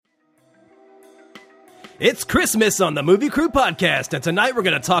It's Christmas on the Movie Crew Podcast, and tonight we're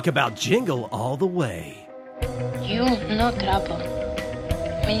going to talk about Jingle All the Way. You no trouble.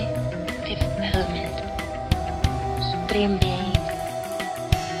 Me, Fifth Element. Supreme Being.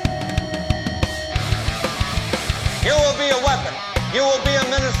 You will be a weapon. You will be a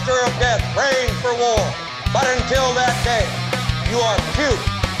minister of death, praying for war. But until that day, you are cute.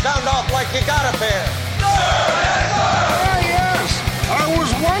 Sound off like you got a pair. Ah, yes. I was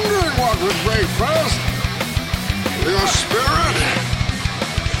wondering what would break first. Your spirit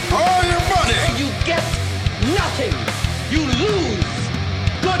or your money? You get nothing. You lose.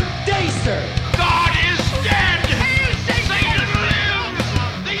 Good day, sir. God is dead. Satan lives.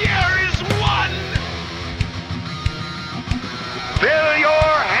 The year is won. Fill your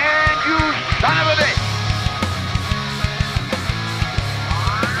hand, you son of a bitch.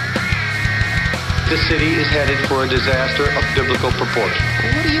 The city is headed for a disaster of biblical proportion.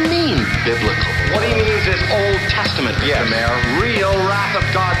 What do you mean, biblical? What he means is Old Testament, yes, Mayor. Real wrath of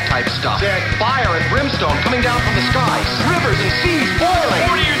God type stuff. There's fire and brimstone coming down from the skies. Rivers and seas boiling.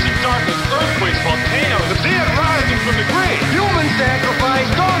 40 years of darkness, earthquakes, volcanoes, The dead rising from the grave. Human sacrifice,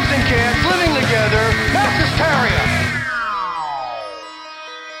 dogs and cats living together. Mass hysteria.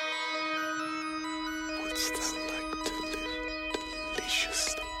 What's that like to live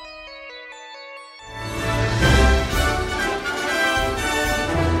deliciously?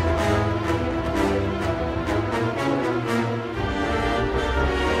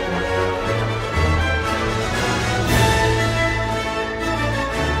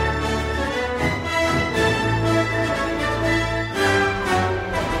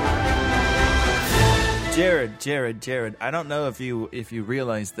 Jared, I don't know if you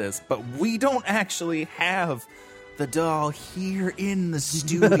realize this, but we don't actually have the doll here in the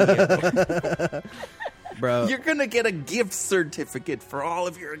studio. Bro, You're going to get a gift certificate for all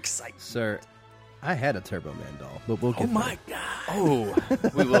of your excitement. sir, I had a Turbo Man doll, but we'll get Oh my God. Oh,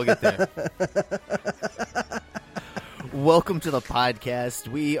 we will get there. Welcome to the podcast.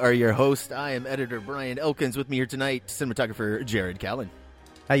 We are your host. I am editor Brian Elkins. With me here tonight, cinematographer Jared Callen.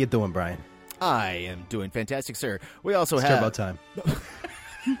 How you doing, Brian? I am doing fantastic, sir. We also It's have Turbo time.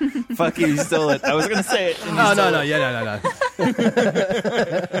 Fuck you stole it. I was going to say it. And you Oh, stole no, it.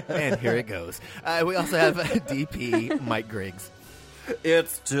 no. and here it goes. We also have DP Mike Griggs.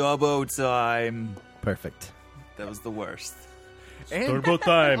 It's Turbo time. Perfect. That was the worst. And Turbo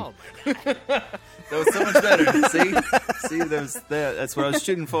time. Oh, That was so much better. See, that's what I was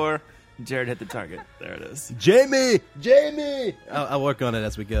shooting for. Jared hit the target. There it is. Jamie! I'll work on it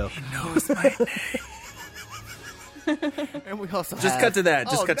as we go. Knows my name. and we also Just have, cut to that.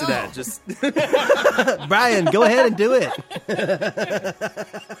 Just Oh, cut to no. that. Just Brian, go ahead and do it.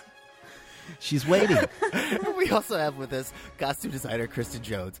 She's waiting. We also have with us costume designer Kristen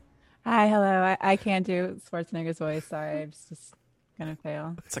Jones. Hi, hello. I can't do Schwarzenegger's voice. Sorry, I'm just gonna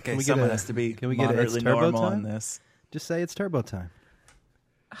fail. it's okay. Can we Someone get a- has to be can we get a- it's moderately turbo normal time? on this. Just say it's Turbo time.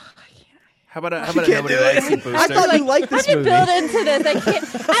 How about a nobody likes you booster? I thought you liked this I'm movie. built into this. I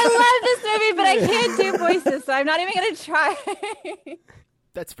can't. I love this movie, but I can't do voices, so I'm not even gonna try.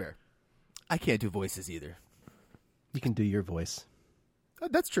 That's fair. I can't do voices either. You can do your voice.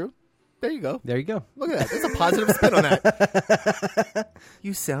 That's true. There you go. There you go. Look at that. There's a positive spin on that.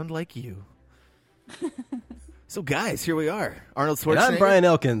 You sound like you. So, guys, here we are. Arnold And Schwarzenegger. I'm Brian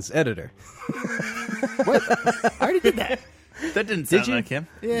Elkins, editor. What? I already did that. That didn't sound you? like him.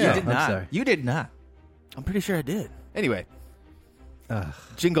 Yeah. You did I'm not. sorry. You did not. I'm pretty sure I did. Anyway, Ugh.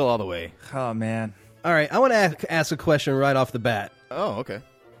 Jingle All the Way. Oh man. All right, I want to ask a question right off the bat. Oh, okay.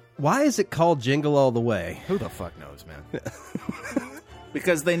 Why is it called Jingle All the Way? Who the fuck knows, man?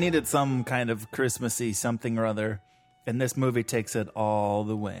 Because they needed some kind of Christmassy something or other, and this movie takes it all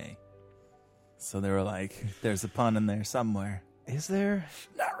the way. So they were like, "There's a pun in there somewhere." Is there?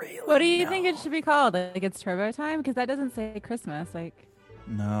 Not really. What do you think it should be called? Like it's Turbo Time? Because that doesn't say Christmas. Like,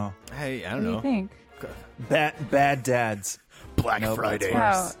 No. Hey, I what don't do you know. think? Bad dads. Black Nope, Friday.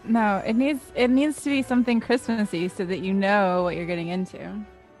 that's worse. No, it needs to be something Christmassy so that you know what you're getting into. Oh,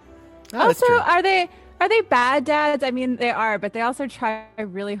 that's Also, true. are they bad dads? I mean, they are, but they also try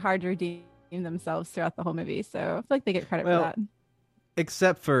really hard to redeem themselves throughout the whole movie. So I feel like they get credit Well, for that.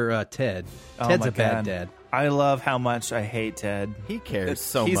 Except for Ted. Oh Ted's my a bad God. dad. I love how much I hate Ted. He cares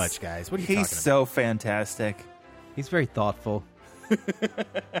so He's- much, guys. What are you He's talking so fantastic. He's very thoughtful.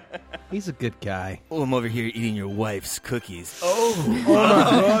 He's a good guy. about? Oh, I'm over here eating your wife's cookies. Oh my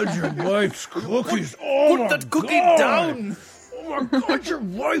God, your wife's cookies. Oh Put my that cookie God. down. Oh my God, your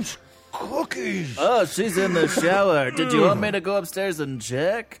wife's cookies. Oh, she's in the shower. Did you want me to go upstairs and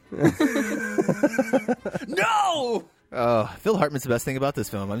check? No! Phil Hartman's the best thing about this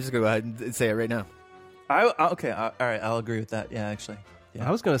film. I'm just going to go ahead and say it right now. Okay, all right, I'll agree with that. Yeah, actually. Yeah.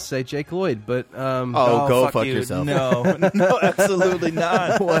 I was going to say Jake Lloyd, but go fuck yourself. No, absolutely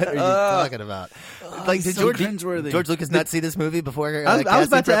not. What are you talking about? Like, did so George Lucas not see this movie before? I was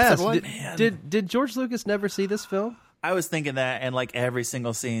about to ask. One? Did George Lucas never see this film? I was thinking that, and like every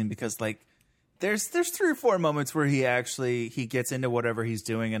single scene, because like there's 3 or 4 moments where he gets into whatever he's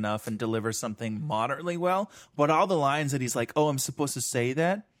doing enough and delivers something moderately well, but all the lines that he's like, "Oh, I'm supposed to say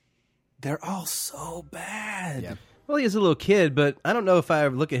that," they're all so bad. Yeah. Well, he is a little kid, but I don't know if I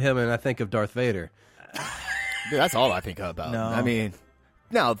look at him and I think of Darth Vader. Dude, that's all I think about. No. I mean,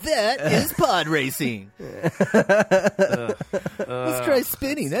 now that is pod racing. Let's try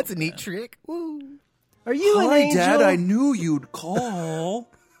spinning. That's a neat trick. Woo. Are you an Hi, angel? Dad, I knew you'd call.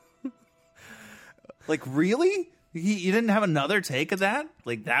 Like, really? You didn't have another take of that?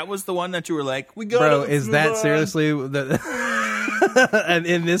 Like, that was the one that you were like, we got. Bro, is that seriously and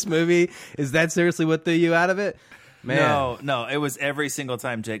in this movie? Is that seriously what threw you out of it? Man. No, it was every single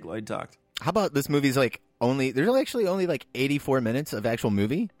time Jake Lloyd talked. How about this movie's like there's actually only like 84 minutes of actual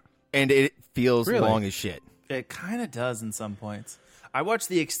movie, and it feels long as shit. It kind of does in some points. I watched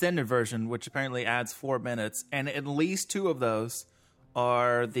the extended version, which apparently adds 4 minutes, and at least 2 of those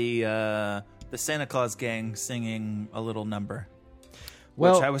are the Santa Claus gang singing a little number,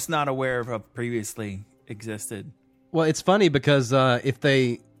 which I was not aware of previously existed. Well, it's funny because I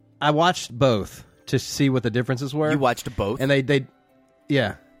watched both to see what the differences were. You watched both? And they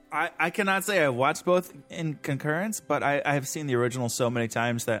yeah. I cannot say I watched both in concurrence, but I have seen the original so many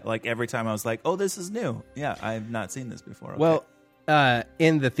times that like every time I was like, oh, this is new. Yeah, I have not seen this before. Okay. Well,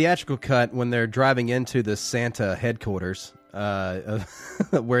 in the theatrical cut, when they're driving into the Santa headquarters,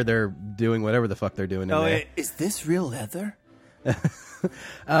 where they're doing whatever the fuck they're doing in there. Is this real leather?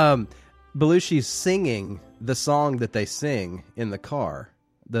 Belushi's singing the song that they sing in the car.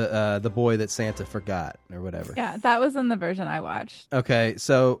 The boy that Santa forgot or whatever. Yeah, that was in the version I watched. Okay,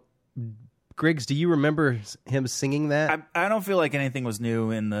 so Griggs, do you remember him singing that? I don't feel like anything was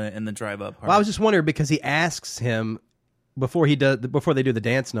new in the drive up part. Well, I was just wondering because he asks him before they do the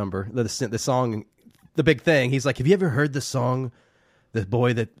dance number, the song, the big thing. He's like, "Have you ever heard the song, the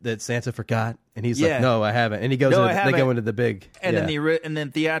boy that Santa forgot?" And he's like, "No, I haven't." And he goes, they go into the big, and in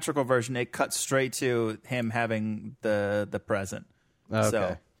the theatrical version, it cuts straight to him having the present. Okay.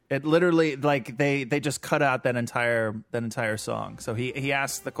 So it literally like they just cut out that entire song. So he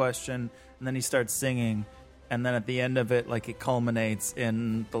asks the question and then he starts singing, and then at the end of it, like it culminates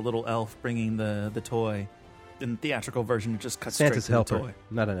in the little elf bringing the toy. In the theatrical version, it just cuts Santa's straight to helper, the toy.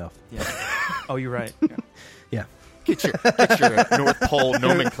 not an elf. Yeah. Oh, you're right. Yeah. Yeah. Get your North Pole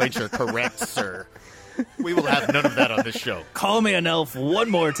nomenclature correct, sir. We will have none of that on this show. Call me an elf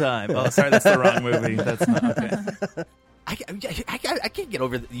one more time. Oh, sorry, that's the wrong movie. That's not okay. I can't get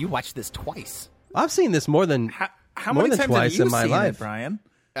over that. You watched this twice. I've seen this more than many times twice have you in my seen life, it, Brian.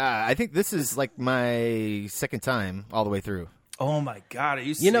 I think this is like my second time all the way through. Oh my God, are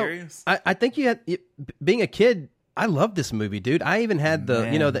you serious? I think being a kid, I loved this movie, dude. I even had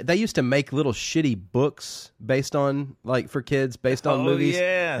they used to make little shitty books based on for kids based on movies.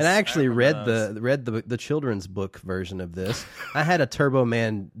 Yes, and I actually read the children's book version of this. I had a Turbo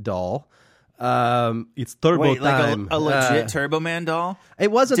Man doll. It's Turbo time. Like a legit Turbo Man doll?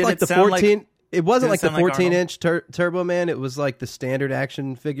 It wasn't Did like it the sound 14. It wasn't like the sound like 14-inch Turbo Man. It was like the standard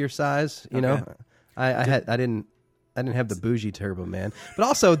action figure size. You know, I didn't have the bougie Turbo Man, but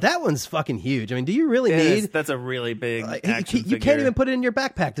also that one's fucking huge. I mean, do you really need? That's a really big action you figure. can't even put it in your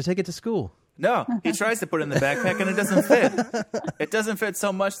backpack to take it to school. No, he tries to put it in the backpack and it doesn't fit. It doesn't fit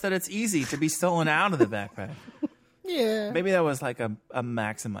so much that it's easy to be stolen out of the backpack. Yeah, maybe that was like a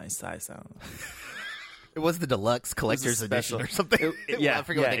maximized size. I don't know. It was the deluxe collector's edition or something. Yeah, I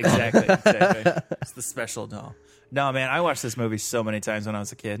forget what they exactly. call it. Exactly. It's the special doll. No, man, I watched this movie so many times when I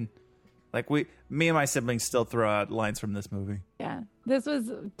was a kid. Like me and my siblings still throw out lines from this movie. Yeah, this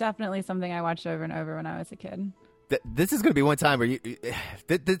was definitely something I watched over and over when I was a kid. This is going to be one time where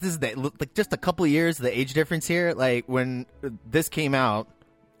this is like just a couple of years, the age difference here. Like when this came out,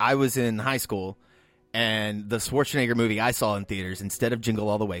 I was in high school, and the Schwarzenegger movie I saw in theaters instead of Jingle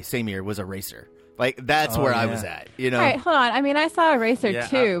All the Way, same year, was Eraser. Like that's where I was at, you know. All right, hold on. I mean, I saw Eraser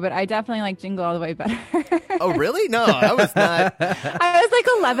too, but I definitely like Jingle All the Way better. Oh, really? No, I was not. I was like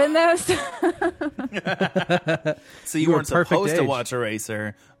 11 though. So you weren't supposed to watch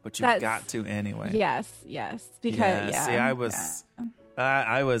Eraser, but you got to anyway. Yes, because See,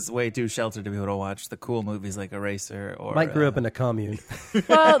 I was way too sheltered to be able to watch the cool movies like Eraser. Or Mike grew up in a commune.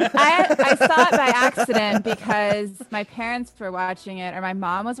 Well, I saw it by accident because my parents were watching it, or my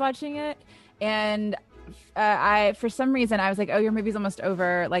mom was watching it. And I for some reason I was like, oh, your movie's almost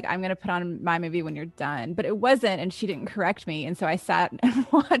over. Like, I'm gonna put on my movie when you're done, but it wasn't, and she didn't correct me, and so I sat and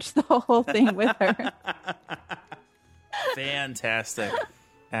watched the whole thing with her. Fantastic.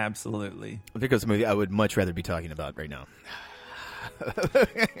 Absolutely. There goes a movie I would much rather be talking about right now.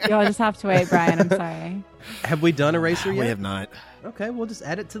 You'll just have to wait, Brian. I'm sorry. Have we done Eraser yet? We have not. Okay, we'll just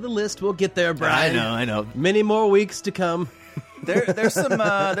add it to the list. We'll get there, Brian. I know. Many more weeks to come. There's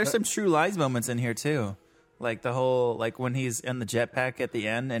some True Lies moments in here too. Like the whole, like when he's in the jetpack at the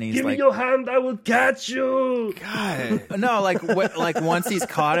end and he's Give like, me your hand, I will catch you. God. No, like once he's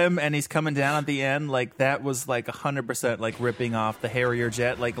caught him and he's coming down at the end, like that was like 100% like ripping off the Harrier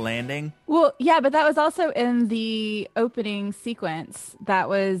jet like landing. Well, yeah, but that was also in the opening sequence. That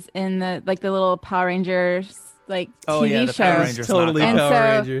was in the little Power Rangers TV the show. Power Rangers Totally knockoff.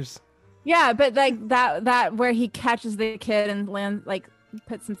 Power Rangers. Yeah, but like that where he catches the kid and lands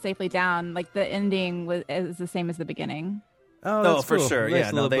puts him safely down. Like the ending is the same as the beginning. Oh, that's for cool. sure. Nice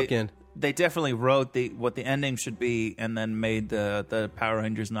Yeah, little no, bookend. they definitely wrote what the ending should be, and then made the Power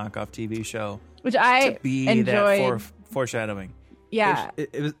Rangers knockoff TV show, Which I to be enjoyed. that foreshadowing. Yeah.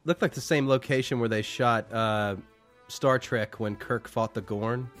 It looked like the same location where they shot Star Trek when Kirk fought the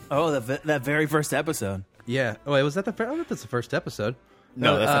Gorn. Oh, that very first episode. Yeah. Oh, wait, was that the first? I don't know if that's the first episode.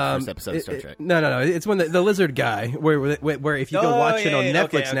 No, that's not the first episode of Star Trek. No. It's when the lizard guy, where if you go watch it on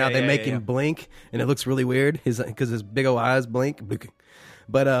Netflix now, they make him blink, and it looks really weird because his big old eyes blink.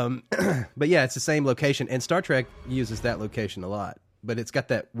 But yeah, it's the same location, and Star Trek uses that location a lot. But it's got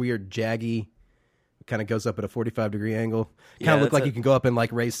that weird jaggy, kind of goes up at a 45-degree angle. Kind of look like you can go up and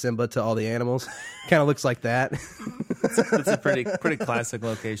like raise Simba to all the animals. Kind of looks like that. It's a pretty classic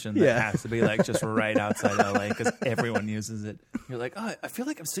location that has to be like just right outside LA because everyone uses it. You're like, oh, I feel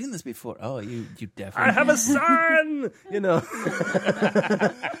like I've seen this before. Oh, you definitely. I have a son.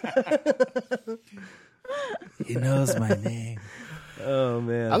 He knows my name. Oh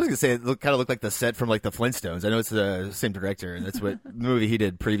man! I was gonna say it kind of looked like the set from like the Flintstones. I know it's the same director, and that's what the movie he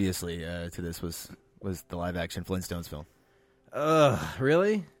did previously to this was the live action Flintstones film.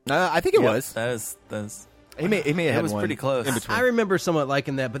 Really? I think it was. That is. He may have had It was one pretty close. in between. I remember somewhat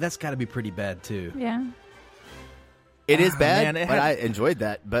liking that, but that's got to be pretty bad too. Yeah. It is bad, man, but I enjoyed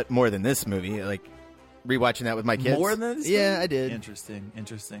that, but more than this movie. Like rewatching that with my kids. More than this? Yeah, movie? I did.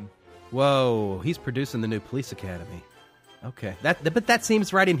 Interesting. Whoa, he's producing the new Police Academy. Okay, but that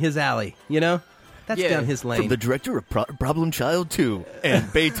seems right in his alley. That's down his lane. From the director of Problem Child 2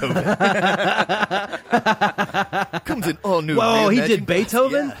 and Beethoven. Comes in all new. Whoa, he did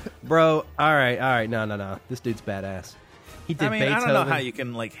Beethoven? Yeah. Bro, all right. No. This dude's badass. He did Beethoven. I don't know how you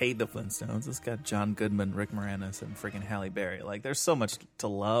can like hate the Flintstones. It's got John Goodman, Rick Moranis, and freaking Halle Berry. Like, there's so much to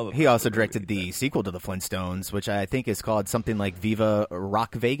love. He also directed the sequel to the Flintstones, which I think is called something like Viva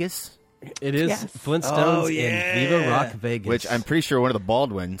Rock Vegas. It is Flintstones and Viva Rock Vegas. Which I'm pretty sure one of the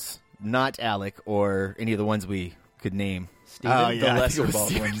Baldwins, not Alec or any of the ones we could name. Steven? The lesser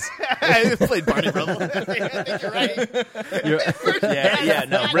Baldwins. I played Barney Rubble. I think you're right.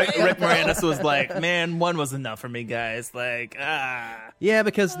 No. Rick Moranis was like, man, one was enough for me, guys. Like, Yeah,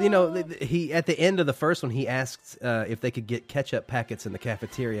 because, he at the end of the first one, he asked if they could get ketchup packets in the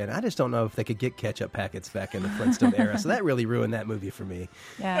cafeteria, and I just don't know if they could get ketchup packets back in the Flintstone era, so that really ruined that movie for me.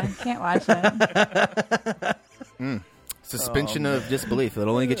 Yeah, can't watch it. Suspension of disbelief.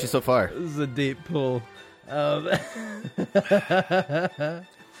 It'll only get you so far. This is a deep pull. all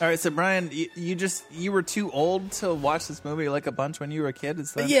right, so Brian, you were too old to watch this movie like a bunch when you were a kid.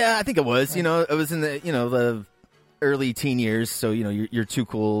 Is that... Yeah, I think it was. It was in the early teen years, so you're too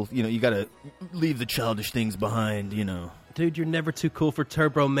cool. You got to leave the childish things behind. Dude, you're never too cool for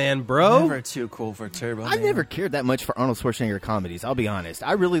Turbo Man, bro. Never too cool for Turbo Man. I never cared that much for Arnold Schwarzenegger comedies. I'll be honest.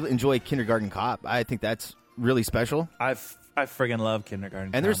 I really enjoy Kindergarten Cop. I think that's really special. I friggin' love Kindergarten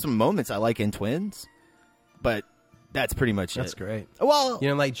Cop. And there's some moments I like in Twins, but that's pretty much That's it. great. Well, You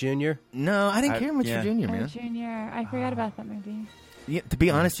don't like Junior? no, I didn't care much for Junior, Oh, man. Junior. I forgot about that movie. Yeah, to be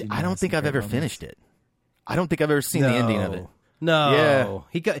honest, Junior I don't has think some I've great ever moments. finished it. I don't think I've ever seen the ending of it. No.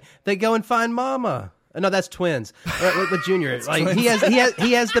 Yeah. They go and find Mama. No, that's Twins. With Junior, like he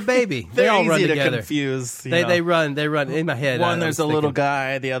has the baby. They all run easy to together. confuse. They run in my head. One there's a little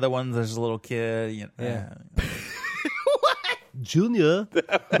guy, the other one there's a little kid. Yeah. Junior.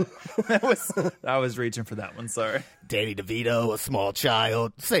 I was reaching for that one. Sorry. Danny DeVito, a small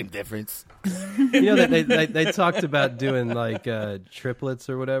child, same difference. They talked about doing like triplets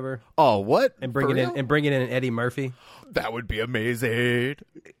or whatever, Oh, what? and bringing in Eddie Murphy. That would be amazing.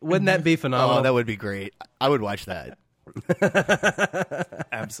 Wouldn't that be phenomenal? Oh, that would be great. I would watch that.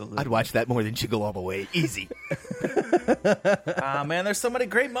 Absolutely. I'd watch that more than Jingle All the Way. Easy. Man, there's so many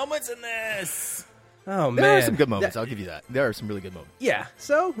great moments in this. Oh man, there are some good moments. I'll give you that. There are some really good moments. Yeah,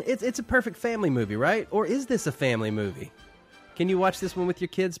 so it's a perfect family movie, right? Or is this a family movie? Can you watch this one with your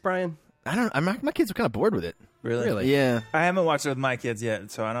kids, Brian? My kids are kind of bored with it. Really? Yeah. I haven't watched it with my kids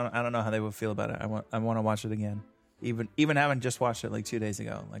yet, so I don't know how they would feel about it. I want to watch it again. Even having just watched it like 2 days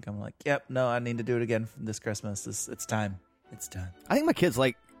ago. Like I'm like, yep, no, I need to do it again this Christmas. It's time. It's time. I think my kids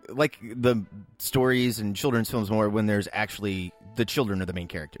like the stories and children's films more when there's actually the children are the main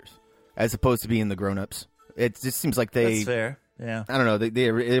characters, as opposed to being the grown-ups. It just seems like That's fair. Yeah. I don't know.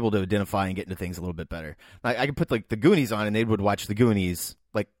 They're able to identify and get into things a little bit better. I could put like the Goonies on, and they would watch the Goonies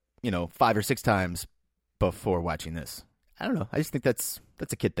 5 or 6 times before watching this. I don't know. I just think that's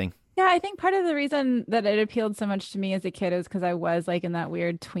a kid thing. Yeah, I think part of the reason that it appealed so much to me as a kid is because I was like in that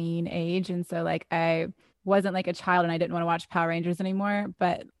weird tween age, and so like I wasn't like a child, and I didn't want to watch Power Rangers anymore.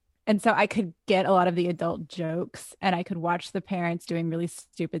 And so I could get a lot of the adult jokes, and I could watch the parents doing really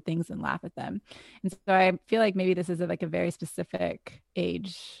stupid things and laugh at them. And so I feel like maybe this is like a very specific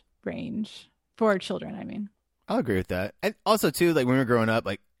age range for children. I mean, I'll agree with that. And also too, like when we were growing up,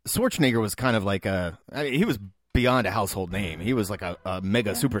 like Schwarzenegger was kind of like he was beyond a household name. He was like a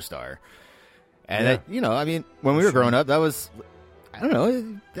mega superstar. And when we were growing up, that was, I don't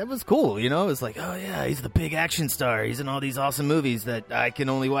know, that was cool. It was like, oh yeah, he's the big action star. He's in all these awesome movies that I can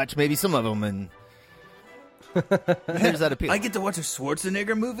only watch maybe some of them. And there's that appeal. I get to watch a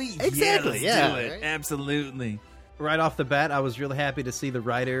Schwarzenegger movie? Exactly. Yeah, let's do it. Absolutely. Right off the bat, I was really happy to see the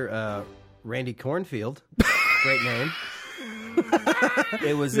writer Randy Cornfield. Great name.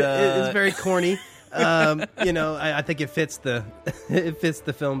 It was. It's very corny. I think it fits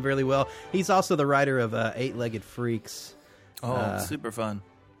the film really well. He's also the writer of Eight-Legged Freaks. Oh, super fun.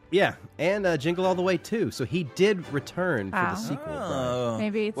 Yeah, and Jingle All the Way too. So he did return for the sequel. Oh.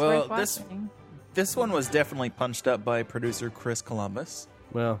 maybe it's worth watching. This one was definitely punched up by producer Chris Columbus.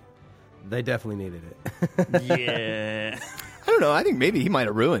 Well, they definitely needed it. Yeah. I don't know. I think maybe he might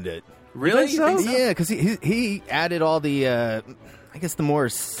have ruined it. Really? You think so? Yeah, because he added all the, I guess the more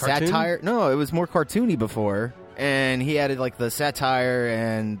satire. No, it was more cartoony before, and he added like the satire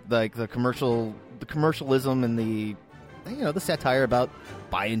and like the commercialism and the satire about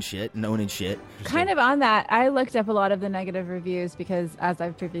buying shit and owning shit. Kind of on that, I looked up a lot of the negative reviews because, as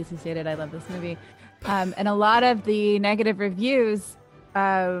I've previously stated, I love this movie, and a lot of the negative reviews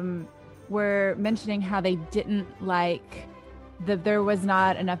were mentioning how they didn't like that there was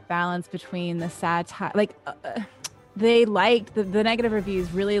not enough balance between the satire. Like, they liked the negative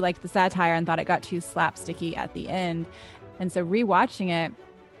reviews, really liked the satire and thought it got too slapsticky at the end. And so rewatching it,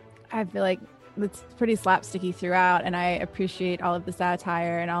 I feel like it's pretty slapsticky throughout, and I appreciate all of the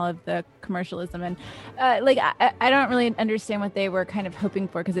satire and all of the commercialism. And I don't really understand what they were kind of hoping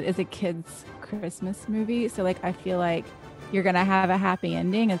for, because it is a kids' Christmas movie. So like I feel like you're gonna have a happy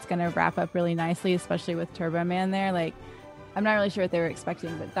ending. It's gonna wrap up really nicely, especially with Turbo Man there. Like, I'm not really sure what they were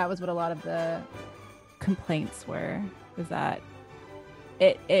expecting, but that was what a lot of the complaints were, was that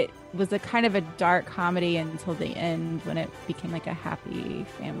it was a kind of a dark comedy until the end, when it became like a happy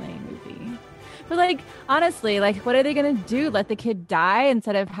family movie. But like, honestly, like, what are they gonna do? Let the kid die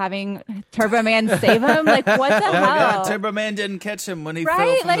instead of having Turbo Man save him? Like, what the hell? God, Turbo Man didn't catch him when he fell from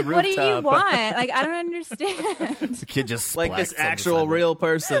the rooftop. What do you want? Like, I don't understand. The kid just like this actual real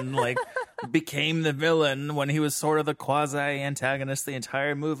person like became the villain when he was sort of the quasi antagonist the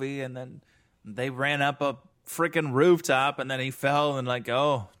entire movie, and then they ran up a freaking rooftop, and then he fell, and like,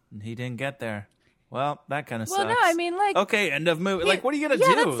 oh, he didn't get there. Well, that kind of sucks. Well, no, I mean, like, okay, end of movie. Like, what are you gonna do?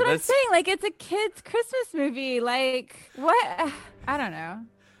 That's what I'm saying. Like, it's a kid's Christmas movie. Like, what? I don't know.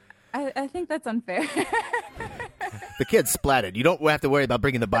 I think that's unfair. The kid's splattered. You don't have to worry about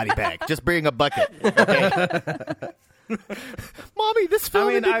bringing the body back. Just bring a bucket. Okay? Mommy, this fell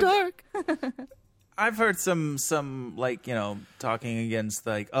in the dark. I've heard some like, talking against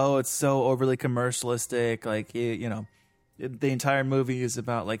like, oh, it's so overly commercialistic. Like, the entire movie is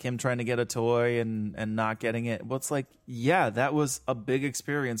about like him trying to get a toy and not getting it. Well, it's like, yeah, that was a big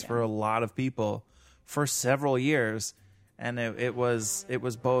experience for a lot of people for several years. And it was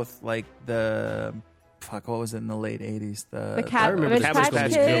both like what was it in the late 80s? The Cabbage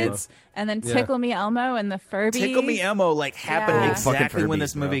Patch Kids, and then Tickle Me Elmo and the Furby. Tickle Me Elmo happened exactly when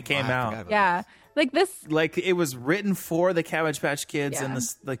this movie came out. Yeah. Like this, like it was written for the Cabbage Patch Kids and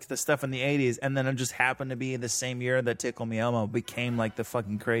the stuff in the 80s, and then it just happened to be the same year that Tickle Me Elmo became like the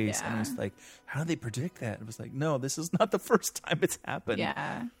fucking craze. And it was like, how did they predict that? It was like, no, this is not the first time it's happened.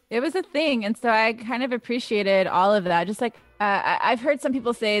 Yeah, it was a thing, and so I kind of appreciated all of that. Just like I've heard some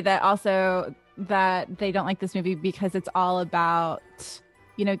people say that also that they don't like this movie because it's all about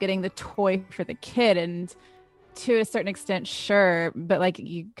getting the toy for the kid, and to a certain extent, sure, but like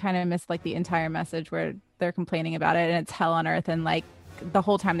you kind of miss like the entire message where they're complaining about it and it's hell on earth, and like the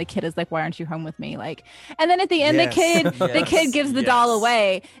whole time the kid is like, why aren't you home with me? Like, and then at the end the kid gives the doll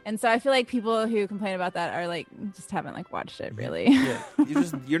away, and so I feel like people who complain about that are like just haven't like watched it really. Yeah,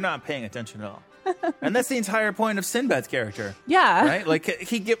 you're not paying attention at all. And that's the entire point of Sinbad's character. Yeah. Right? Like,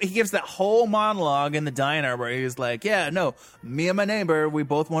 he gives that whole monologue in the diner where he's like, yeah, no, me and my neighbor, we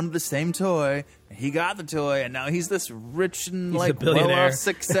both wanted the same toy. And he got the toy, and now he's this rich and, like, well-off,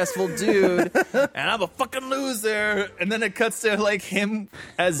 successful dude. And I'm a fucking loser. And then it cuts to, like, him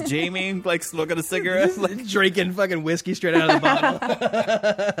as Jamie, like, smoking a cigarette. Like, drinking fucking whiskey straight out of the bottle.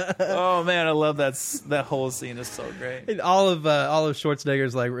 Oh, man, I love that. That whole scene is so great. And all of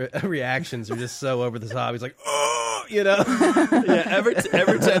Schwarzenegger's, like, reactions are just so over the top. He's like, oh, you know? Yeah,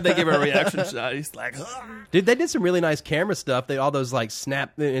 every time they give a reaction shot, he's like, oh. Dude, they did some really nice camera stuff. They all those, like,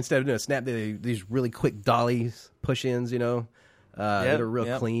 instead of doing a snap, these really quick dollies, push-ins, you know, that are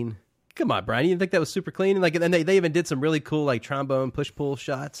real clean. Come on, Brian, you didn't think that was super clean? And like, and they even did some really cool like trombone push-pull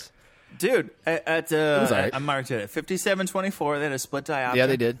shots. Dude, I marked it at 57:24. They had a split diopter. Yeah,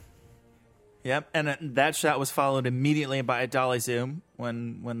 they did. Yep, and that shot was followed immediately by a dolly zoom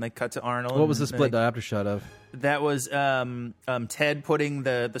when they cut to Arnold. What was the split diopter shot of? That was Ted putting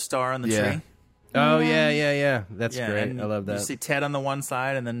the star on the tree. Oh yeah. That's great. I love that. You see Ted on the one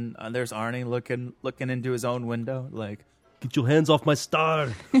side, and then there's Arnie looking into his own window, like, "Get your hands off my star!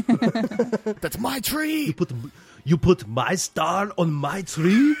 That's my tree. You put my star on my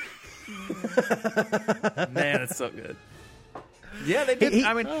tree." Man, it's so good. Yeah, they did.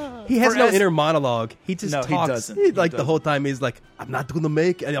 He has no inner monologue. He just talks. He doesn't. Like the whole time, he's like, "I'm not gonna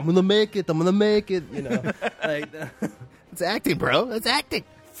make it. I'm gonna make it. I'm gonna make it." You know, like it's acting, bro. That's acting.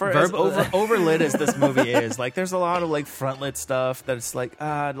 For as overlit as this movie is, like, there's a lot of like frontlit stuff that it's like,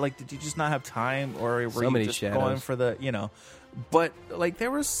 like, did you just not have time, or were you just going for the, you know? But like, there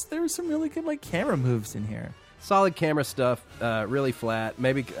was some really good like camera moves in here. Solid camera stuff, really flat,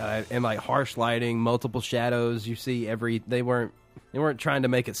 maybe, and like harsh lighting, multiple shadows. You see they weren't trying to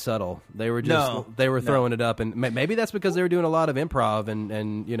make it subtle. They were just throwing it up, and maybe that's because they were doing a lot of improv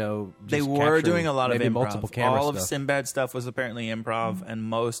and you know, just they were doing a lot of improv. Multiple camera All stuff. of Sinbad's stuff was apparently improv, and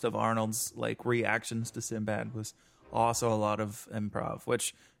most of Arnold's like reactions to Sinbad was also a lot of improv.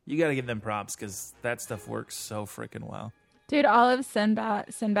 Which you got to give them props because that stuff works so freaking well. Dude, all of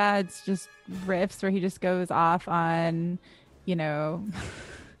Sinbad's just riffs where he just goes off on, you know.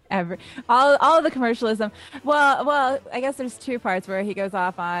 All of the commercialism. Well, I guess there's two parts where he goes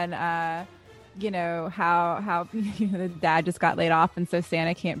off on, you know, how you know, the dad just got laid off, and so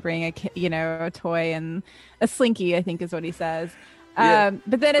Santa can't bring a toy and a slinky, I think is what he says. Yeah.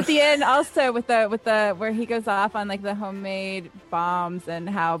 But then at the end, also with the where he goes off on like the homemade bombs and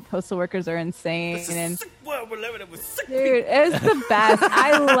how postal workers are insane, and dude, it was the best.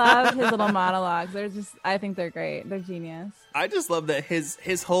 I love his little monologues. I think they're great. They're genius. I just love that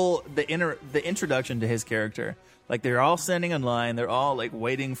his whole the introduction to his character. Like, they're all standing in line. They're all like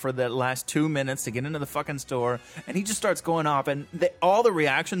waiting for the last 2 minutes to get into the fucking store, and he just starts going off, and all the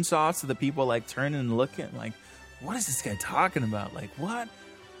reaction shots of the people like turning and looking like, what is this guy talking about? Like, what?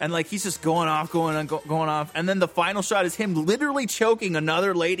 And like, he's just going off. And then the final shot is him literally choking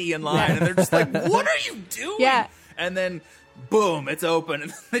another lady in line. And they're just like, what are you doing? Yeah. And then, boom, it's open.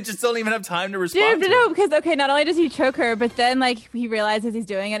 And they just don't even have time to respond. Dude, no, because, okay, not only does he choke her, but then like he realizes he's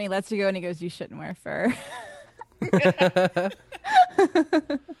doing it and he lets her go and he goes, you shouldn't wear fur.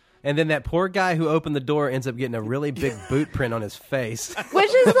 And then that poor guy who opened the door ends up getting a really big boot print on his face.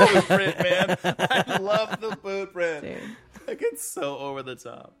 Which is like... boot print, man. I love the boot print. Dude. Like, it's so over the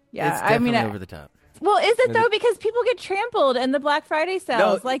top. Yeah, it's definitely over the top. Well, is it though? Because people get trampled in the Black Friday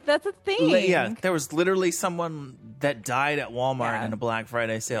sales. Like, that's a thing. Yeah, there was literally someone that died at Walmart in a Black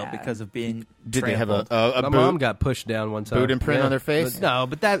Friday sale because of being Did trampled. they have My mom got pushed down one time. boot imprint on their face?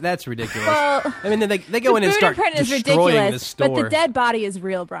 But that's ridiculous. Well, I mean, they go in and start boot imprint is destroying ridiculous, the store. but the dead body is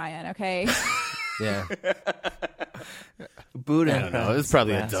real, Brian. Okay. Yeah. Boot I don't know. It was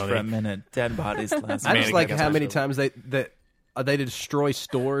probably a last dummy. for a minute. Dead bodies last. I just like how many times they destroy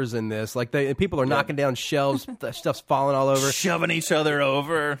stores in this. Like, people are knocking down shelves. The stuff's falling all over, shoving each other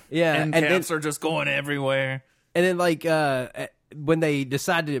over. Yeah, and caps are just going everywhere. And then like when they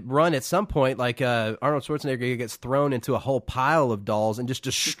decide to run at some point, like Arnold Schwarzenegger gets thrown into a whole pile of dolls and just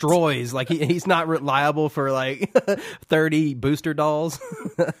destroys. Like he's not liable for like 30 booster dolls.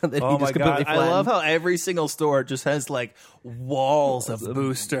 Oh my god! I love how every single store just has like walls of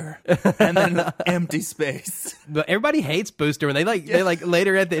Booster and then empty space. But everybody hates Booster, and they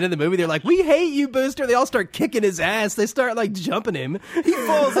later at the end of the movie they're like, "We hate you, Booster." They all start kicking his ass. They start like jumping him. He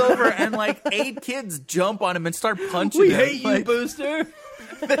falls over and like 8 kids jump on him and start punching him. We hate you, Booster.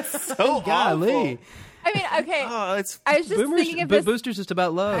 That's so golly. I mean, okay. Oh, I was just thinking of this. Booster's just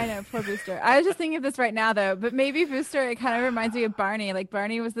about love. I know, poor Booster. I was just thinking of this right now, though. But maybe Booster, it kind of reminds me of Barney. Like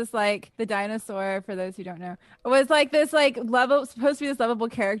Barney was this like the dinosaur. For those who don't know, was like this like supposed to be this lovable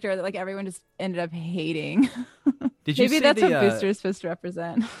character that like everyone just ended up hating. Did you maybe see that's what Booster is supposed to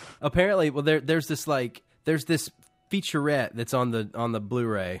represent? Apparently, well, there's this featurette that's on the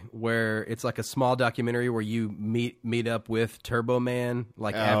Blu-ray where it's like a small documentary where you meet up with Turbo Man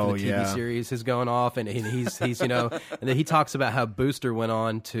like after the TV series has gone off, and he's and then he talks about how Booster went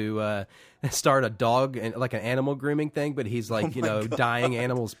on to start a dog and like an animal grooming thing, but he's like dyeing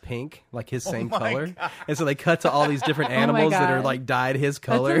animals pink, like his same color, God. And so they cut to all these different animals that are like dyed his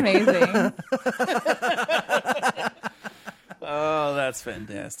color. That's amazing. Oh, that's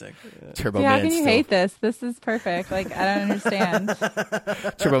fantastic. Turbo how Man can you hate this? This is perfect. Like, I don't understand.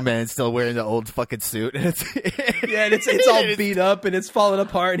 Turbo Man's still wearing the old fucking suit. And it's all beat up and it's falling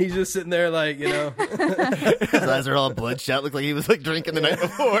apart, and he's just sitting there like, his eyes are all bloodshot. Looks like he was like drinking the night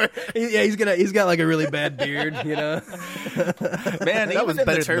before. He's got like a really bad beard, Man, that was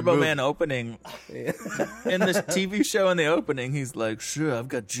better. The Turbo Man opening in this TV show. In the opening, he's like, "Sure, I've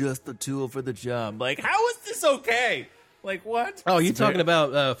got just the tool for the job." Like, how is this okay? Like, what? Oh, you talking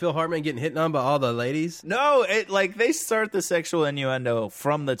about Phil Hartman getting hit on by all the ladies? No, they start the sexual innuendo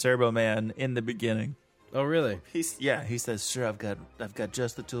from the Turbo Man in the beginning. Oh, really? He says, "Sure, I've got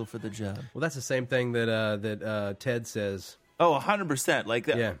just the tool for the job." Well, that's the same thing that Ted says. Oh, 100%. Like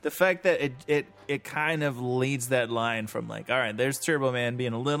the fact that it kind of leads that line from like, all right, there's Turbo Man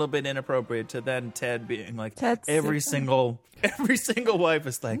being a little bit inappropriate to then Ted being like, every single wife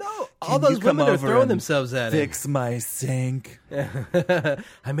is like, no, all those women are throwing themselves at fix my sink.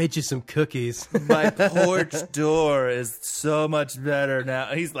 I made you some cookies. My porch door is so much better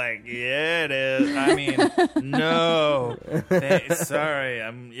now. He's like, yeah, it is. I mean, no, sorry,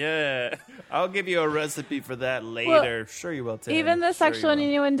 I'll give you a recipe for that later. Well, sure you will, Ted. Even the sexual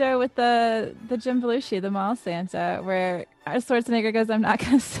innuendo with the Jim Belushi, the mall Santa, where Schwarzenegger goes, "I'm not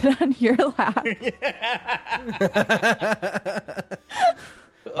going to sit on your lap."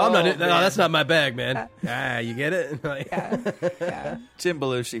 I'm not. No, that's not my bag, man. You get it? Yeah. Jim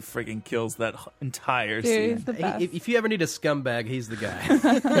Belushi freaking kills that entire Dude, scene. he's the best. If you ever need a scumbag, he's the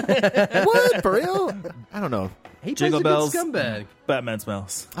guy. What? For real? I don't know. He Jingle Bells, scumbag. Batman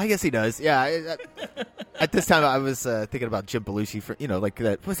Smells. I guess he does. Yeah. At this time, I was thinking about Jim Belushi for like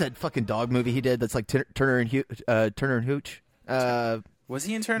that. What's that fucking dog movie he did? That's like Turner and Hooch. Was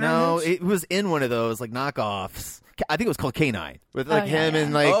he in Turner? No, and Hooch? it was in one of those like knockoffs. I think it was called K9 with like him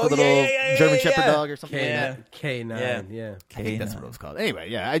and like the little German Shepherd dog or something. K9. Yeah. I think that's what it was called.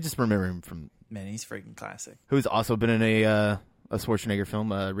 Anyway, I just remember him from. Man, he's freaking classic. Who's also been in a Schwarzenegger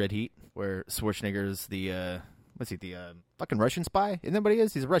film, Red Heat, where Schwarzenegger's the fucking Russian spy? Isn't that what he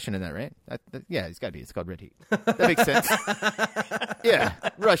is? He's a Russian in that, right? Yeah, he's got to be. It's called Red Heat. That makes sense. Yeah,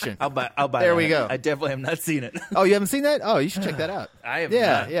 Russian. I'll buy. There that. we go. I definitely have not seen it. Oh, you haven't seen that? Oh, you should check that out. I have.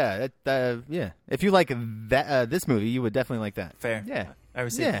 Not. Yeah. If you like that, this movie, you would definitely like that. Fair. Yeah, I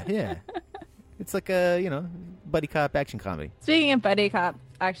was seeing. Yeah. It's like a buddy cop action comedy. Speaking of buddy cop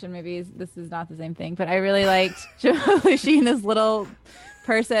action movies, this is not the same thing, but I really liked Jim Belushi and this little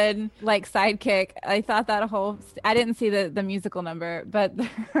person like sidekick. I thought that I didn't see the musical number, but the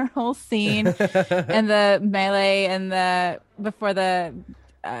whole scene and the melee and before the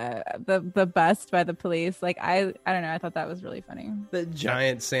bust by the police, like I don't know, I thought that was really funny. The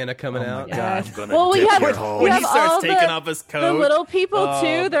giant Santa coming out. Yes. God, we have when he starts taking off his coat. The little people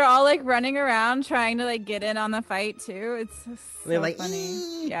too, they're all like running around trying to like get in on the fight too. It's so like,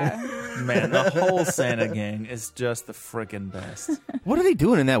 funny. Yeah. Man, the whole Santa gang is just the freaking best. What are they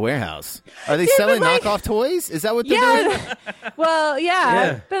doing in that warehouse? Are they selling knockoff toys? Is that what they're doing? Well,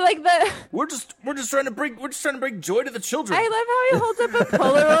 yeah. But like we're just trying to bring joy to the children. I love how he holds up a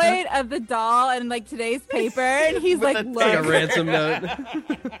Polaroid of the doll and like today's paper, and he's like, "Look, a ransom note."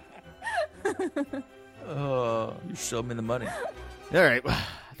 Oh, you showed me the money. All right.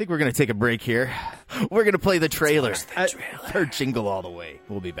 I think we're going to take a break here. We're going to play the trailer for Jingle All the Way.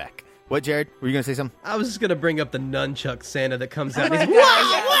 We'll be back. What, Jared? Were you going to say something? I was just going to bring up the nunchuck Santa that comes out. Oh He's my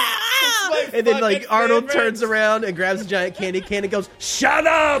God, And then like Arnold turns around and grabs a giant candy cane and goes, "Shut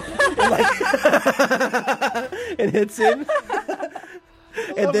up!" and hits him.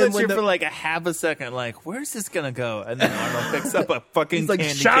 And then for like a half a second, like, where's this gonna go? And then Arnold picks up a fucking candy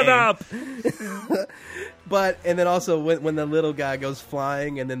cane. Shut up! And then also when the little guy goes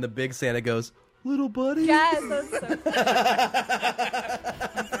flying, and then the big Santa goes, "Little buddy." Yes, that's so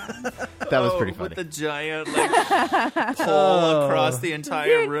That was pretty funny. With the giant pole across the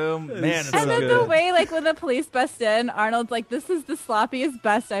entire room. Man, it's so then good. the way, like, when the police bust in, Arnold's like, "This is the sloppiest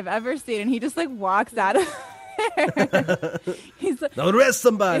bust I've ever seen," and he just like walks out of there. He's like, "Arrest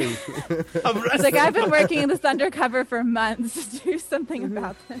somebody." He's like, "I've been working in this undercover for months to do something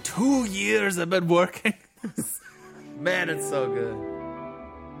about this." 2 years I've been working. Man, it's so good.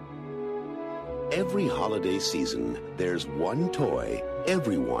 Every holiday season, there's one toy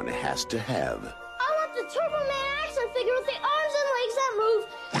everyone has to have. I want the Turbo Man action figure with the arms and legs that move,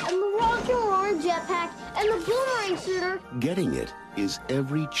 and the rock and roll jetpack, and the boomerang shooter. Getting it is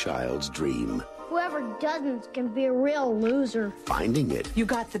every child's dream. Whoever doesn't can be a real loser. Finding it You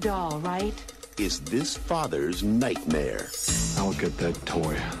got the doll, right? is this father's nightmare. I'll get that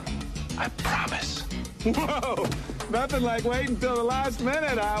toy. I promise. Whoa! Nothing like waiting till the last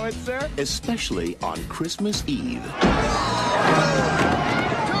minute, Howard, sir. Especially on Christmas Eve. Turbo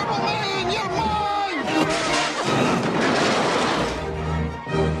Man, you're mine!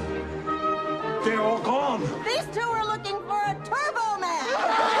 They're all gone. These two are looking for a Turbo Man.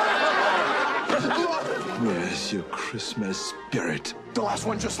 Where's your Christmas spirit? The last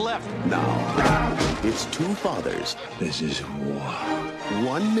one just left. Now, it's two fathers. This is war.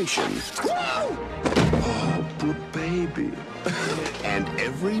 One mission. Oh, poor baby. And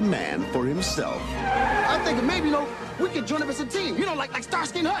every man for himself. I'm thinking maybe, we could join up as a team. Like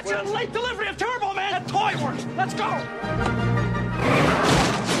Starsky and Hutch. We're late delivery of Turbo Man. That toy works. Let's go.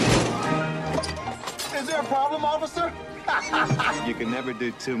 Is there a problem, officer? You can never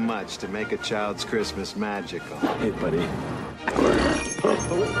do too much to make a child's Christmas magical. Hey, buddy.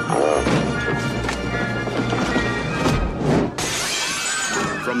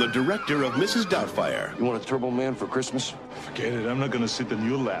 From the director of Mrs. Doubtfire. You want a Turbo Man for Christmas? Forget it. I'm not going to sit in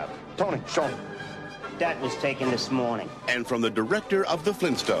your lap. Tony, show him. That was taken this morning. And from the director of The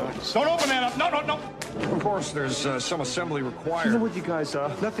Flintstones. Don't open that up. No. Of course, there's some assembly required. You know what you guys are?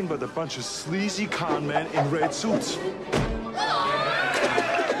 Nothing but a bunch of sleazy con men in red suits.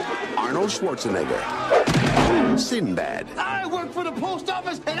 Arnold Schwarzenegger. Sinbad. I work for the post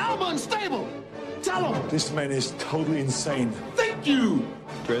office, and I'm unstable. Tell him. This man is totally insane. Thank you.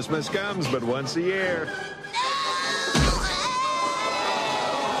 Christmas comes but once a year.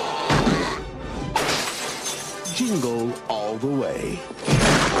 Jingle All the Way.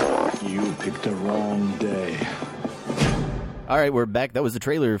 You picked the wrong day. All right, we're back. That was the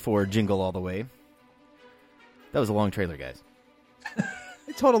trailer for Jingle All the Way. That was a long trailer, guys.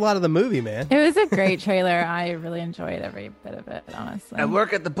 It told a lot of the movie, man. It was a great trailer. I really enjoyed every bit of it, honestly. I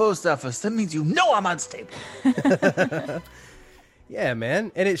work at the post office. That means you know I'm unstable. Yeah,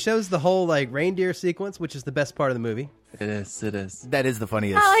 man. And it shows the whole reindeer sequence, which is the best part of the movie. It is. That is the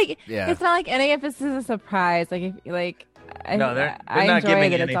funniest. It's not like any of this is a surprise. No, they're not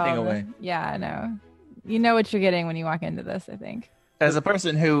giving anything away. Yeah, no. You know what you're getting when you walk into this, I think. As a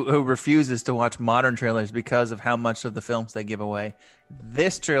person who refuses to watch modern trailers because of how much of the films they give away,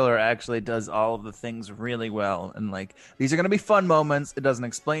 this trailer actually does all of the things really well. And these are going to be fun moments. It doesn't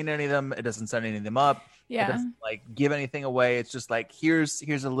explain any of them. It doesn't set any of them up. Yeah. It doesn't give anything away. It's just here's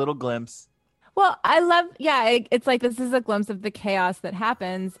a little glimpse. Well, I love, it's this is a glimpse of the chaos that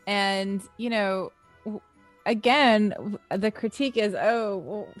happens. And, again, the critique is,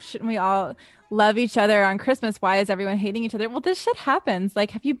 shouldn't we all love each other on Christmas? Why is everyone hating each other? Well, this shit happens.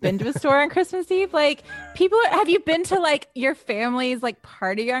 Have you been to a store on Christmas Eve? Have you been to your family's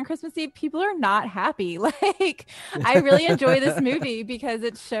party on Christmas Eve? People are not happy. I really enjoy this movie because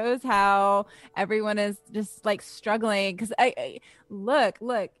it shows how everyone is just struggling. Because look,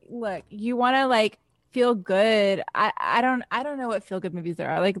 you want to feel good. I don't know what feel good movies there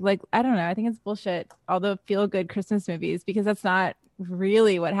are. I don't know. I think it's bullshit. All the feel good Christmas movies, because that's not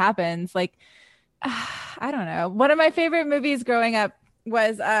really what happens. I don't know. One of my favorite movies growing up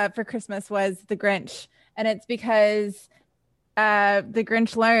was for Christmas was The Grinch, and it's because the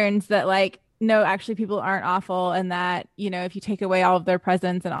Grinch learns that no, actually people aren't awful, and that if you take away all of their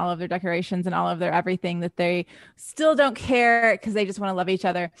presents and all of their decorations and all of their everything, that they still don't care because they just want to love each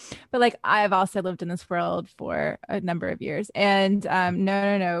other. But I've also lived in this world for a number of years, and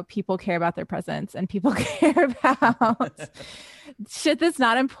no, people care about their presents, and people care about shit that's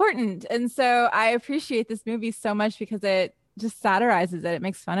not important. And so I appreciate this movie so much because it just satirizes it. It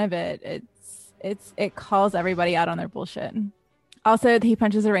makes fun of it. it calls everybody out on their bullshit. Also, he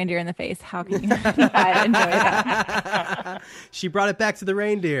punches a reindeer in the face. How can you not enjoy that? She brought it back to the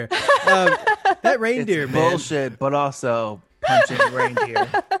reindeer. That reindeer, It's man. bullshit, but also punching reindeer.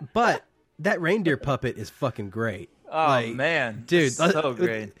 But that reindeer puppet is fucking great. Oh man, dude, so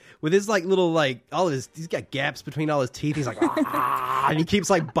great. With his like little like he's got gaps between all his teeth. He's like, and he keeps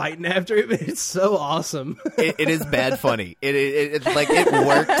like biting after him. It's so awesome. It is bad funny. It like it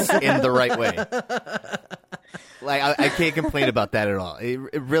works in the right way. Like I can't complain about that at all. It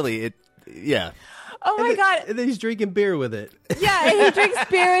really yeah. Oh my god! And then he's drinking beer with it. Yeah, and he drinks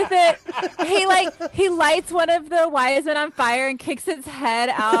beer with it. He lights one of the wise men on fire and kicks its head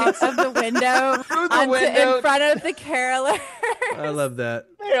out of the window, in front of the caroler. I love that.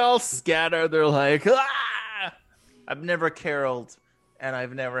 They all scatter. They're like, ah! I've never caroled, and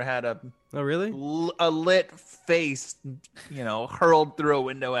I've never had a lit face, hurled through a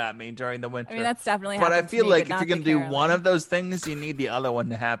window at me during the winter. I mean, that's definitely. But I happened to feel me, like but if you're not gonna do the one caroling. of those things, you need the other one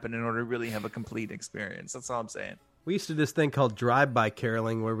to happen in order to really have a complete experience. That's all I'm saying. We used to do this thing called drive-by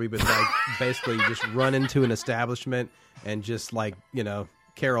caroling, where we would like basically just run into an establishment and just like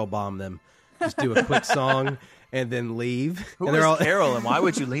carol bomb them, just do a quick song and then leave. Who and is all Carol, and why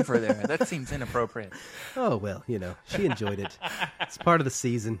would you leave her there? That seems inappropriate. Oh well, she enjoyed it. It's part of the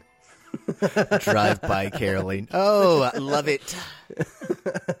season. Drive-by caroling. Oh, I love it.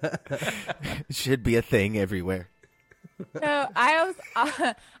 Should be a thing everywhere. No,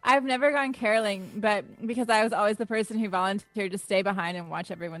 I've never gone caroling, but because I was always the person who volunteered to stay behind and watch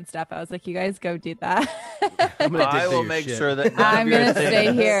everyone's stuff, I was like, "You guys go do that." I will make sure that I'm gonna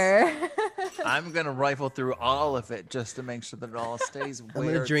stay here. I'm gonna rifle through all of it just to make sure that it all stays. I'm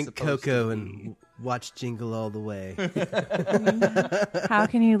gonna drink cocoa and watch Jingle All the Way. How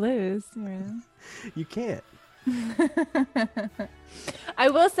can you lose? You can't. I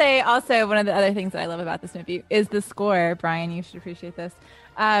will say also one of the other things that I love about this movie is the score. Brian, you should appreciate this.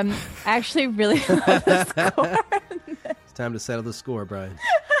 I actually really love the score. It's time to settle the score, Brian.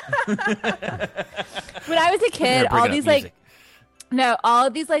 When I was a kid, all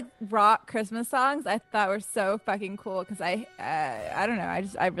of these like rock Christmas songs I thought were so fucking cool because I don't know,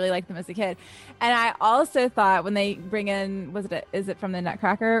 I really liked them as a kid. And I also thought when they bring in, is it from the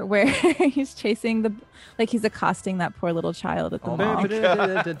Nutcracker where he's chasing he's accosting that poor little child at the mall.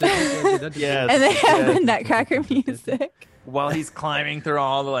 Yes, and they have the Nutcracker music while he's climbing through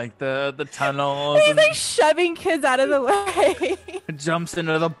all the tunnels. And he's like shoving kids out of the way. Jumps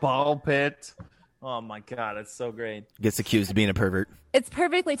into the ball pit. Oh my god, it's so great. Gets accused of being a pervert. It's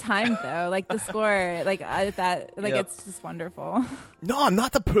perfectly timed though, like the score, it's just wonderful. No, I'm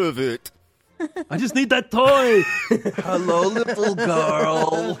not the pervert. I just need that toy. Hello, little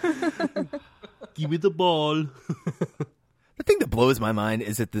girl. Give me the ball. The thing that blows my mind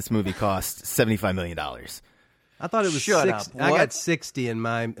is that this movie cost $75 million. I thought it was Shut up. I got 60 in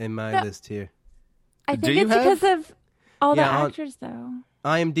my list here. I think it's because of all the actors though.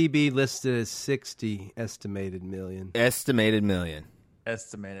 IMDb listed as 60 estimated million. Estimated.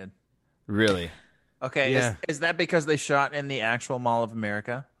 Really? Okay, Yeah. is that because they shot in the actual Mall of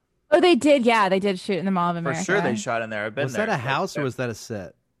America? Oh, they did. Yeah, they did shoot in the Mall of America. For sure they shot in there. I've been Was there. that a house or was that a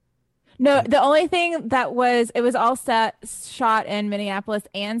set? No, the only thing it was all shot in Minneapolis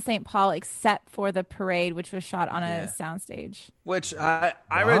and St. Paul, except for the parade, which was shot on a soundstage. Which I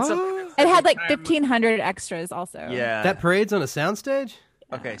read some. It had like 1,500 extras also. Yeah. That parade's on a soundstage?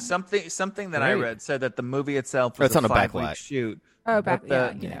 Okay, something that I Great. read said that the movie itself was It's on a 5-week backlot. shoot. Oh, but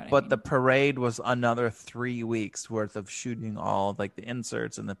but the parade was another 3 weeks worth of shooting all like the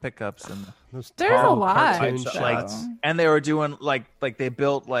inserts and the pickups and Those There's a tall lot. cartoon So- shots. and they were doing like they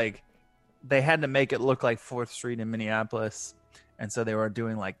built they had to make it look like 4th Street in Minneapolis. And so they were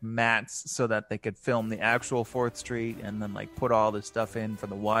doing like mats so that they could film the actual 4th Street and then like put all this stuff in for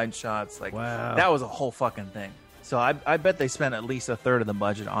the wide shots. Like Wow. that was a whole fucking thing. So I bet they spent at least a third of the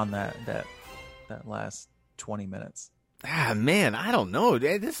budget on that last 20 minutes. Ah, man, I don't know.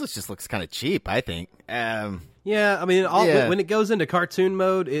 This just looks kind of cheap, I think. Yeah, I mean, when it goes into cartoon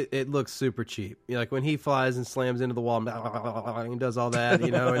mode, it looks super cheap. Like when he flies and slams into the wall and does all that,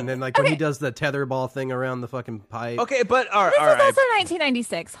 and then like when he does the tether ball thing around the fucking pipe. Okay, but all This right. is also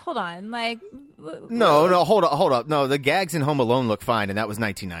 1996. Hold on, No, hold up. No, the gags in Home Alone look fine, and that was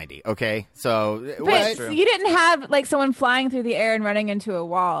 1990. Okay, so But you didn't have like someone flying through the air and running into a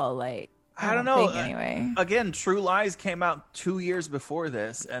wall. Like I don't know. think, anyway. Again, True Lies came out 2 years before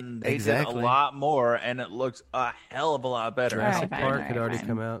this, and they Exactly. did a lot more, and it looked a hell of a lot better. Jurassic fine, Park all right, had already fine.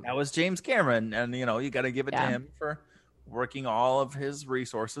 come out. That was James Cameron, and you got to give it to him for working all of his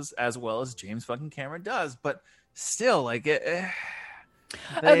resources as well as James fucking Cameron does. But still, like it.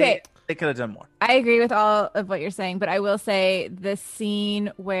 Okay, They could have done more. I agree with all of what you're saying, but I will say the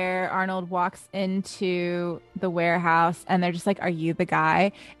scene where Arnold walks into the warehouse and they're just like, "Are you the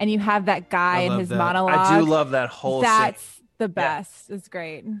guy?" And you have that guy in his monologue. I do love that whole That's scene. the best. It's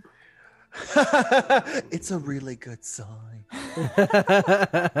great. It's a really good song.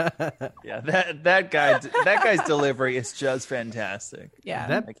 Yeah, that guy's delivery is just fantastic.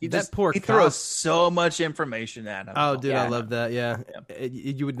 Yeah, that poor he cop throws so much information at him. Oh, dude, I love that. Yeah,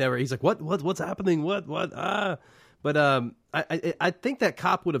 you would never. He's like, what's happening? What? But I think that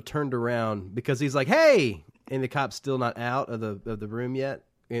cop would have turned around because he's like, hey, and the cop's still not out of the room yet,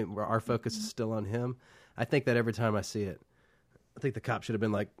 and our focus is still on him. I think that every time I see it, I think the cop should have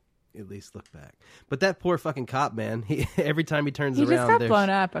been like, at least look back. But that poor fucking cop, man, every time he turns around, he just got blown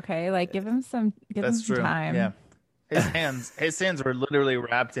up. Okay, like give him some time. Yeah, his hands were literally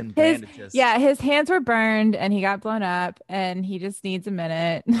wrapped in bandages. His hands were burned and he got blown up, and he just needs a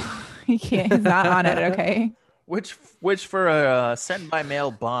minute. He's not on it. Okay. Which for a sent by mail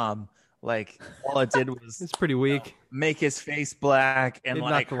bomb, like all it did was it's pretty weak. Make his face black and It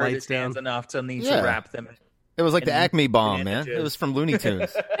like knocked the hurt his lights down. hands enough to need to Yeah. wrap them. It was like the in Acme bomb, bandages. man. It was from Looney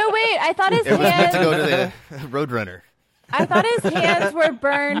Tunes. No, wait. I thought his It was meant hands. to go to the Roadrunner. I thought his hands were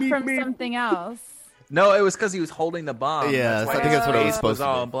burned from something else. No, it was because he was holding the bomb. Yeah, why I think his that's what it was face supposed to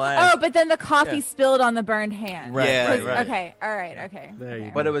all be. black. Oh, but then the coffee spilled on the burned hand. Right, Yeah, right, right. Okay. All right. Okay. There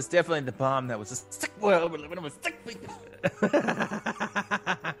you But it was definitely the bomb that was a stick. Well, when it was stick.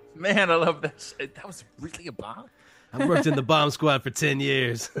 Man, I love that shit. That was really a bomb. I worked in the bomb squad for 10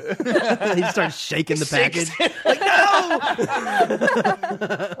 years. He starts shaking the package. Like, no!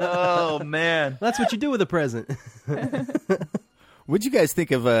 Oh, man. That's what you do with a present. What'd you guys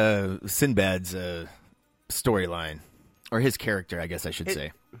think of Sinbad's storyline? Or his character, I guess I should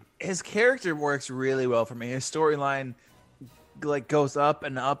say. His character works really well for me. His storyline like goes up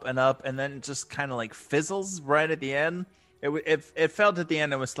and up and up, and then just kind of like fizzles right at the end. It felt at the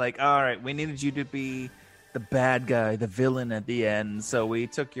end it was like, all right, we needed you to be the bad guy, the villain at the end. So we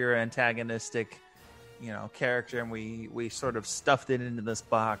took your antagonistic, character, and we sort of stuffed it into this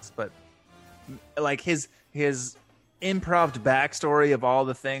box. But like his improv backstory of all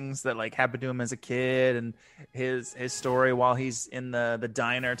the things that like happened to him as a kid, and his story while he's in the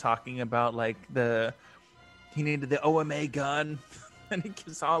diner talking about like he needed the OMA gun, and he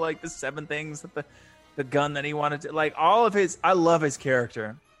gives all like the 7 things that the gun that he wanted to, like all of his. I love his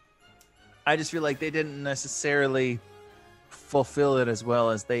character. I just feel like they didn't necessarily fulfill it as well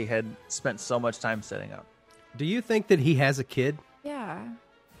as they had spent so much time setting up. Do you think that he has a kid? Yeah.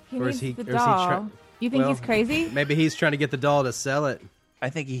 He Or needs is he- the or is he doll. You think he's crazy? Maybe he's trying to get the doll to sell it. I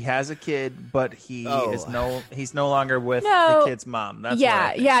think he has a kid, but he's no longer with No. the kid's mom. That's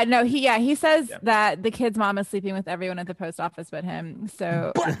Yeah. No. He says that the kid's mom is sleeping with everyone at the post office but him.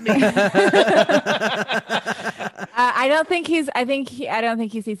 So I don't think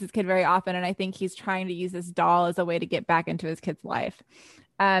he sees his kid very often, and I think he's trying to use this doll as a way to get back into his kid's life.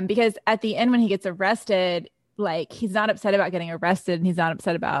 Because at the end when he gets arrested, like he's not upset about getting arrested, and he's not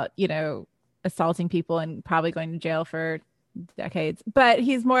upset about assaulting people and probably going to jail for decades, but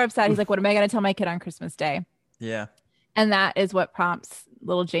he's more upset. He's like, what am I going to tell my kid on Christmas Day? Yeah. And that is what prompts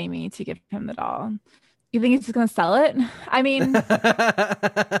little Jamie to give him the doll. You think he's just going to sell it? I mean,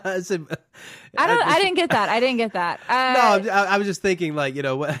 I didn't get that. No, I was just thinking, like,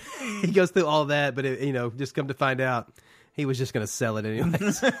 what he goes through all that, but just come to find out, he was just going to sell it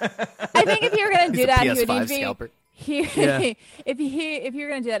anyways. I think if you were going to do that, he would need to be. scalper. If you're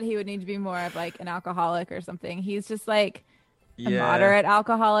going to do that, he would need to be more of like an alcoholic or something. He's just like a moderate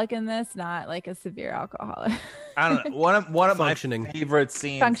alcoholic in this, not like a severe alcoholic. I don't know. One of my favorite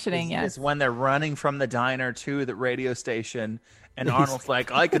scenes is when they're running from the diner to the radio station, and Arnold's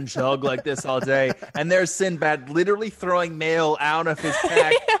like, I can chug like this all day. And there's Sinbad literally throwing mail out of his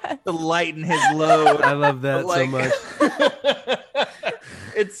pack to lighten his load. I love that so much.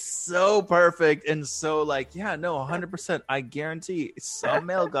 It's so perfect and so 100%. I guarantee some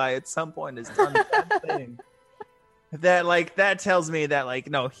mail guy at some point has done that thing. That tells me that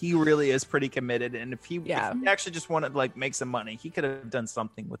no, he really is pretty committed, and if he actually just wanted to make some money, he could have done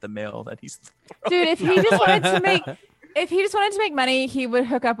something with the mail that he's dude. If he just wanted to make money, he would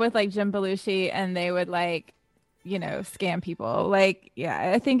hook up with Jim Belushi, and they would scam people.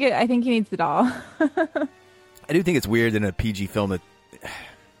 I think he needs the doll. I do think it's weird in a PG film that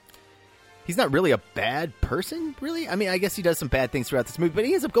he's not really a bad person, really. I mean, I guess he does some bad things throughout this movie, but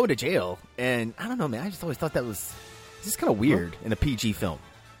he ends up going to jail. And I don't know, man. I just always thought that was just kind of weird in a PG film.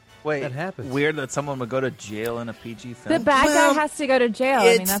 Wait, that happens. Weird that someone would go to jail in a PG film. The bad guy has to go to jail.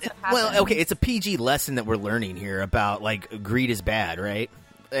 That's what happens. Well, okay, it's a PG lesson that we're learning here about greed is bad, right?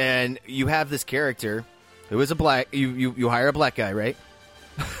 and you have this character who is a black. You hire a black guy, right?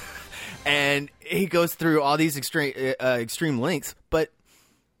 And he goes through all these extreme lengths, but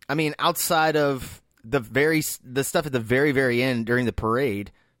I mean, outside of the stuff at the very, very end during the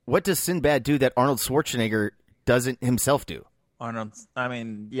parade, what does Sinbad do that Arnold Schwarzenegger doesn't himself do? Arnold, I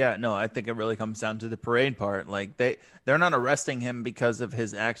mean, yeah, no, I think it really comes down to the parade part. Like they're not arresting him because of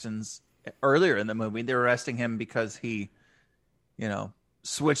his actions earlier in the movie. They're arresting him because he,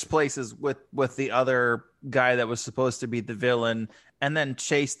 switched places with the other guy that was supposed to be the villain, and then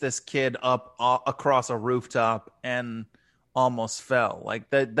chased this kid up across a rooftop and almost fell. Like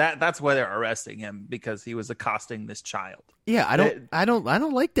that's why they're arresting him, because he was accosting this child. Yeah, I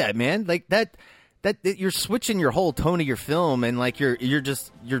don't like that, man. Like that you're switching your whole tone of your film, and like you're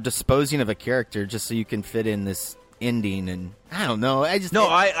disposing of a character just so you can fit in this ending. And I don't know. I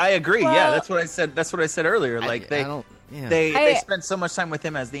agree. Well, yeah, that's what I said. That's what I said earlier. Like they spent so much time with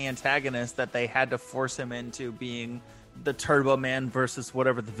him as the antagonist that they had to force him into being the Turbo Man versus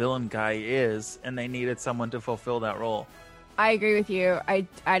whatever the villain guy is, and they needed someone to fulfill that role. I agree with you.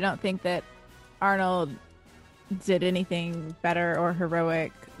 I don't think that Arnold did anything better or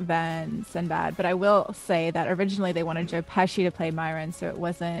heroic than Sinbad, but I will say that originally they wanted Joe Pesci to play Myron, so it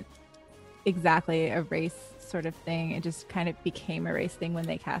wasn't exactly a race sort of thing. It just kind of became a race thing when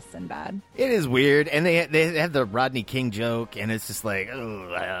they cast Sinbad. It is weird, and they have the Rodney King joke, and it's just like,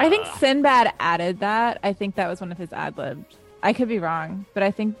 I think Sinbad added that. I think that was one of his ad-libs. I could be wrong, but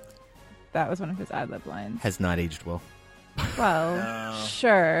I think that was one of his ad-lib lines. Has not aged well. Well, No.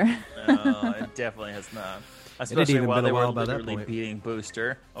 Sure. No, it definitely has not. Especially while they were literally beating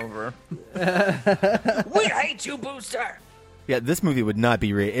Booster over. We hate you, Booster! Yeah, this movie would not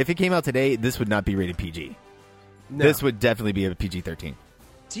be rated. If it came out today, this would not be rated PG. No. This would definitely be a PG-13.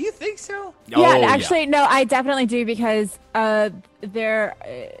 Do you think so? Yeah, actually, no, I definitely do, because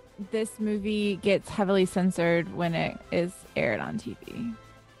this movie gets heavily censored when it is aired on TV.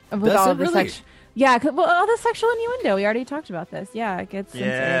 With all of the section. Yeah, all the sexual innuendo. We already talked about this. Yeah, it gets censored.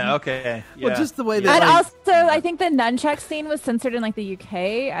 Yeah, okay. Yeah. Well, just the way that. And also, I think the nunchuck scene was censored in like the UK.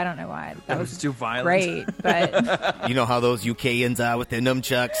 I don't know why. That was too violent. Great, but you know how those UKians are with their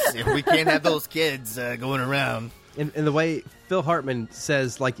nunchucks. If we can't have those kids going around. And the way Phil Hartman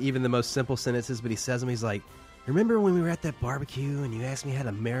says, like, even the most simple sentences, but he says them, he's like, remember when we were at that barbecue and you asked me how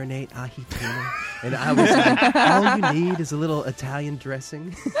to marinate ahi tuna? And I was like, all you need is a little Italian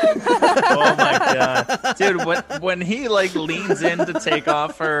dressing. Oh my god, dude! When he like leans in to take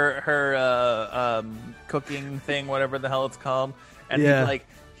off her cooking thing, whatever the hell it's called, and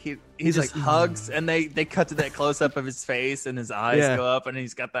he just like, hugs, and they cut to that close up of his face, and his eyes go up, and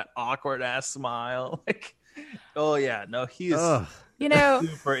he's got that awkward ass smile. Like, oh yeah, no, he's.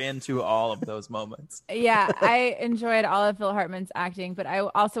 Super into all of those moments. Yeah, I enjoyed all of Phil Hartman's acting, but I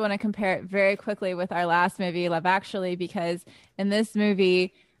also want to compare it very quickly with our last movie, Love Actually, because in this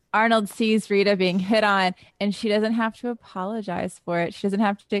movie, Arnold sees Rita being hit on, and she doesn't have to apologize for it. She doesn't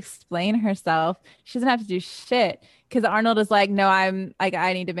have to explain herself. She doesn't have to do shit, because Arnold is like, no, I'm like,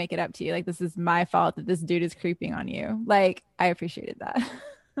 I need to make it up to you. Like, this is my fault that this dude is creeping on you. Like, I appreciated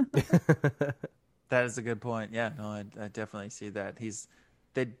that. That is a good point. Yeah, no, I definitely see that.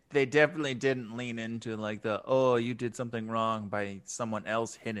 They definitely didn't lean into like you did something wrong by someone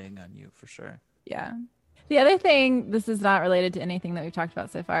else hitting on you, for sure. Yeah. The other thing, this is not related to anything that we've talked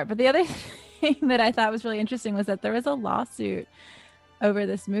about so far, but the other thing that I thought was really interesting was that there was a lawsuit over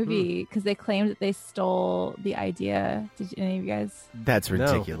this movie because they claimed that they stole the idea. Did any of you guys? That's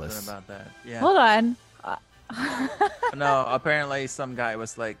ridiculous. About that. Yeah. Hold on. No, apparently some guy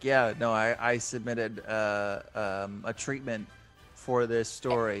was like, yeah, no, I submitted a treatment for this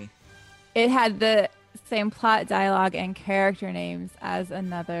story. It had the same plot, dialogue, and character names as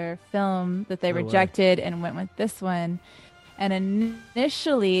another film that they rejected and went with this one. And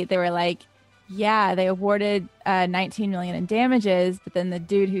initially they were like, yeah, they awarded $19 million in damages, but then the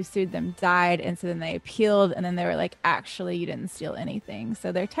dude who sued them died, and so then they appealed, and then they were like, actually, you didn't steal anything.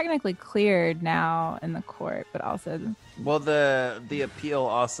 So they're technically cleared now in the court, but also... Well, the appeal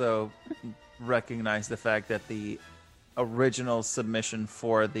also recognized the fact that the original submission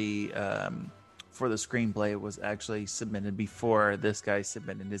for the screenplay was actually submitted before this guy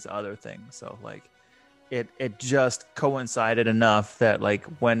submitted his other thing. So, like... It just coincided enough that like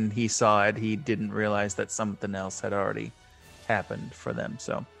when he saw it, he didn't realize that something else had already happened for them.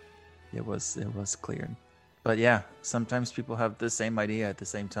 So it was cleared. But yeah, sometimes people have the same idea at the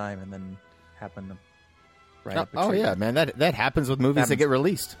same time and then happen to write up a treatment. Yeah, man, that happens with movies that get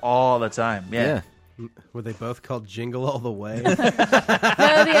released all the time. Yeah. Were they both called Jingle All the Way? No,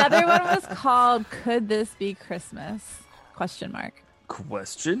 the other one was called Could This Be Christmas? ?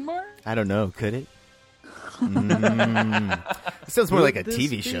 Question mark? I don't know. Could it? It sounds more like a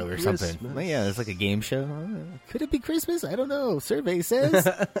TV show or something. Well, yeah, it's like a game show. Could it be Christmas? I don't know. Survey says.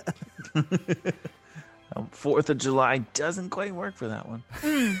 4th of July doesn't quite work for that one.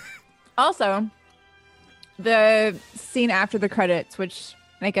 Also, the scene after the credits, which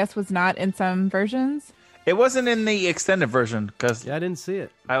I guess was not in some versions. It wasn't in the extended version because I didn't see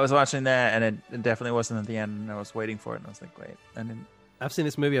it. I was watching that, and it definitely wasn't at the end. And I was waiting for it, and I was like, "Wait!" And I've seen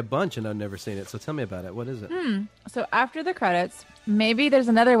this movie a bunch, and I've never seen it. So tell me about it. What is it? So after the credits, maybe there's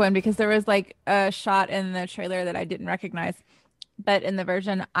another one because there was like a shot in the trailer that I didn't recognize, but in the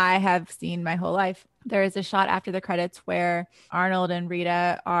version I have seen my whole life, there is a shot after the credits where Arnold and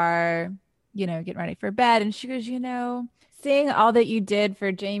Rita are, getting ready for bed, and she goes, seeing all that you did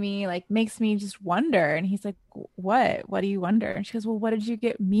for Jamie, like, makes me just wonder. And he's like, what? What do you wonder? And she goes, well, what did you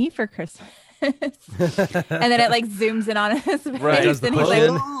get me for Christmas? And then it, like, zooms in on his face. Right. And he's like,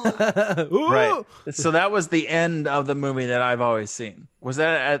 Ooh. Right. So that was the end of the movie that I've always seen. Was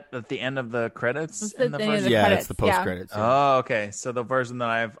that at the end of the credits? It's the end of the credits, it's the post-credits. Yeah. Oh, okay. So the version that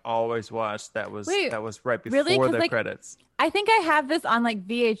I've always watched, that was right before the credits. I think I have this on, like,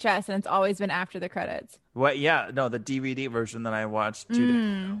 VHS, and it's always been after the credits. What? Yeah, no, the DVD version that I watched 2 days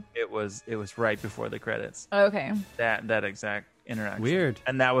ago, it was right before the credits. Okay. That exact interaction. Weird.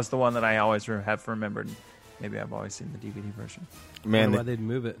 And that was the one that I always have remembered. Maybe I've always seen the DVD version. Man, why they'd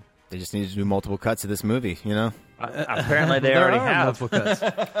move it. They just need to do multiple cuts of this movie, Apparently they already have multiple cuts.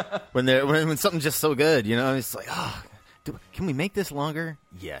 when something's just so good, it's like, can we make this longer?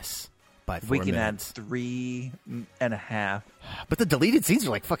 Yes. By 4 we can minutes. add 3.5. But the deleted scenes are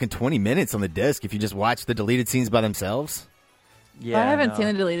like fucking 20 minutes on the disc if you just watch the deleted scenes by themselves. Yeah, I haven't seen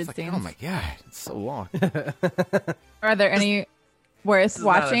the deleted scenes. Oh my god, it's so long. Are there any worth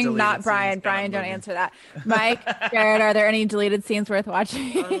watching? Not Brian. Brian, don't answer that. Mike, Jared, are there any deleted scenes worth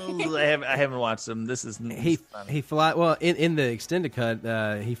watching? I haven't watched them. This is he fly well in the extended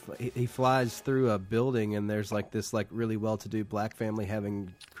cut. He flies through a building, and there's like this really well-to-do black family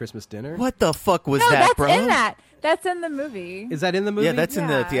having Christmas dinner. What the fuck was that, that's bro? in that. That's in the movie. Is that in the movie? Yeah, that's in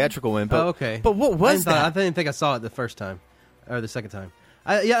the theatrical one. But, okay. But what was that? I didn't think I saw it the first time or the second time.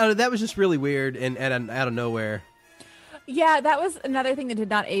 That was just really weird and out of nowhere. Yeah, that was another thing that did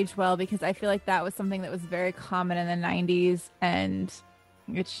not age well because I feel like that was something that was very common in the 90s and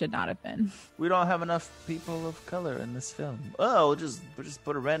it should not have been. We don't have enough people of color in this film. Oh, we'll just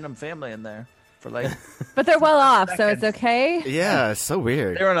put a random family in there for But they're well off, so it's okay. Yeah, it's so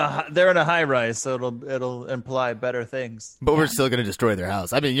weird. They're in a high rise, so it'll imply better things. But we're still gonna destroy their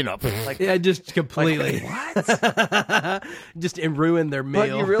house. I mean, just completely. What? Just ruin their meal. But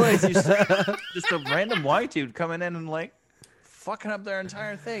you realize just a random white dude coming in and fucking up their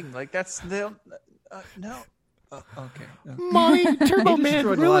entire thing. That's no. Okay. My Turbo Man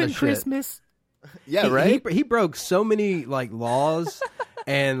ruined Christmas. Yeah, right. He broke so many laws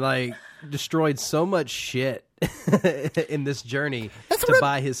and destroyed so much shit in this journey to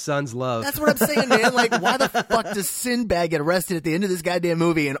buy his son's love. That's what I'm saying, man. Why the fuck does Sinbad get arrested at the end of this goddamn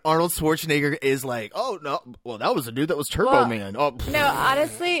movie and Arnold Schwarzenegger is like, oh no, well that was a dude that was Turbo Man. Oh no,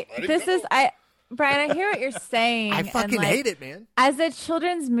 honestly, Brian, I hear what you're saying. I fucking hate it, man. As a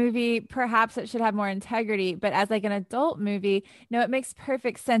children's movie, perhaps it should have more integrity, but as an adult movie, no, it makes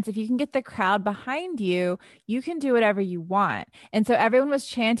perfect sense. If you can get the crowd behind you, you can do whatever you want. And so everyone was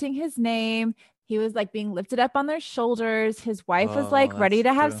chanting his name. He was being lifted up on their shoulders. His wife was ready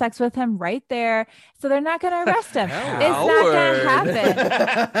to have sex with him right there. So they're not going to arrest him. It's not going to happen.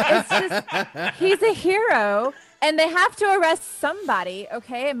 It's just, he's a hero. And they have to arrest somebody,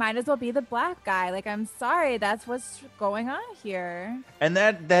 okay? It might as well be the black guy. I'm sorry, that's what's going on here. And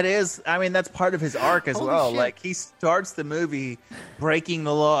that is, that's part of his arc as well. Shit. He starts the movie breaking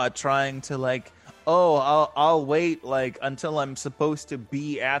the law, trying to I'll wait until I'm supposed to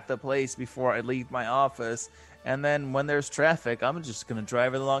be at the place before I leave my office. And then when there's traffic, I'm just going to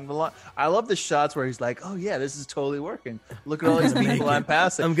drive it along the line. I love the shots where he's like, oh, yeah, this is totally working. Look at all these people I'm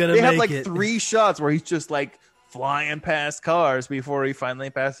passing. I'm going to make it. They have 3 shots where he's just flying past cars before he finally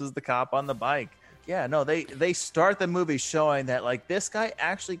passes the cop on the bike. Yeah, no, they start the movie showing that this guy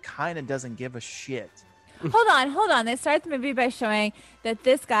actually kind of doesn't give a shit. Hold on. They start the movie by showing that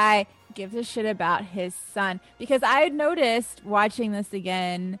this guy gives a shit about his son. Because I had noticed watching this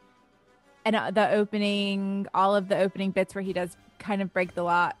again and all of the opening bits where he does kind of break the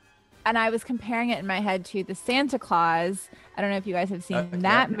law. And I was comparing it in my head to the Santa Claus. I don't know if you guys have seen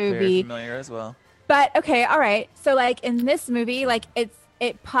that movie. Very familiar as well. But okay, all right. So in this movie, it's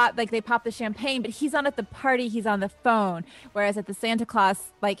they pop the champagne, but he's not at the party, he's on the phone. Whereas at the Santa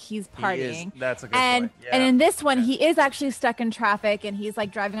Claus, like, he's partying. That's a good point. Yeah. And in this one, he is actually stuck in traffic and he's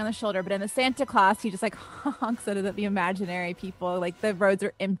like driving on the shoulder. But in the Santa Claus, he just like honks at the imaginary people. Like, the roads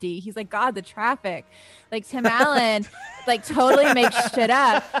are empty. He's like, God, the traffic. Like, Tim Allen like totally makes shit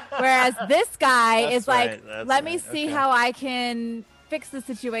up. Whereas this guy is like, let me see how I can fix the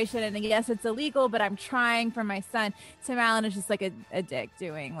situation, and yes, it's illegal, but I'm trying for my son. Tim Allen is just like a dick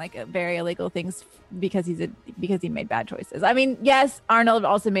doing like very illegal things because he made bad choices. I mean, yes, Arnold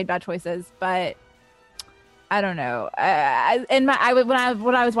also made bad choices, but I don't know. When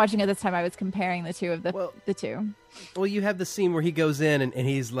I was watching it this time, I was comparing the two of the two. Well, you have the scene where he goes in and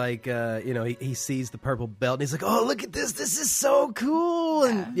he's like, he sees the purple belt and he's like, oh, look at this. This is so cool.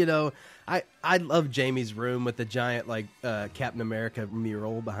 Yeah. And, I love Jamie's room with the giant, like, Captain America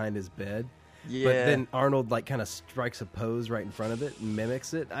mural behind his bed. Yeah. But then Arnold, like, kind of strikes a pose right in front of it and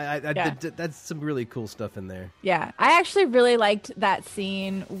mimics it. That's some really cool stuff in there. Yeah. I actually really liked that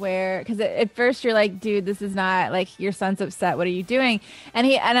scene where, because at first you're like, dude, this is not, like, your son's upset. What are you doing? And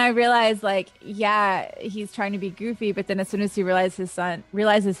I realized, like, yeah, he's trying to be goofy. But then as soon as he realizes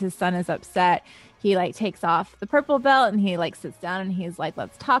his son is upset, he like takes off the purple belt and he like sits down and he's like,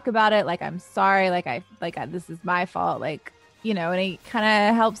 let's talk about it. Like, I'm sorry. This is my fault. Like, and he kind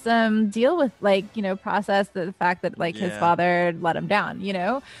of helps them deal with, like, process the fact that, like, his father let him down.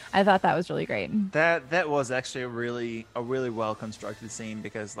 I thought that was really great. That was actually a really well constructed scene,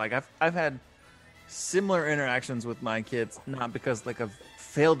 because, like, I've had similar interactions with my kids, not because, like, I've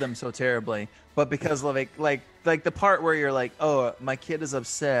failed them so terribly, but because like the part where you're like, oh, my kid is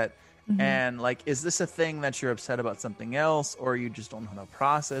upset. Mm-hmm. And, like, is this a thing that you're upset about something else, or you just don't know how to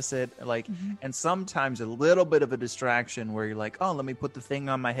process it? Like, and sometimes a little bit of a distraction where you're like, oh, let me put the thing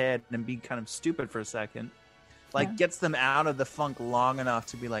on my head and be kind of stupid for a second, like, gets them out of the funk long enough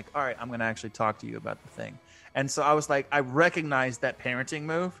to be like, all right, I'm going to actually talk to you about the thing. And so I was like, I recognized that parenting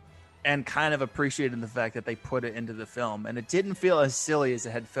move and kind of appreciated the fact that they put it into the film. And it didn't feel as silly as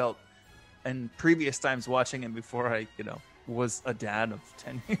it had felt in previous times watching it before I, was a dad of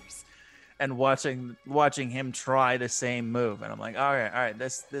 10 years. And watching him try the same move, and I'm like, all right,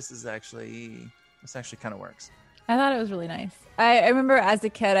 this actually kind of works. I thought it was really nice. I remember as a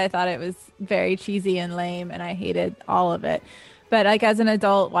kid, I thought it was very cheesy and lame, and I hated all of it. But, like, as an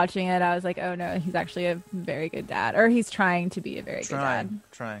adult watching it, I was like, oh no, he's actually a very good dad, or he's trying to be a very good dad.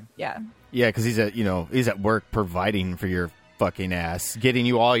 Trying. Yeah. Yeah, because he's at work providing for your fucking ass, getting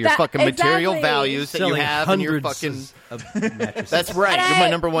you all your fucking material values that you have in your fucking mattresses. That's right. You're my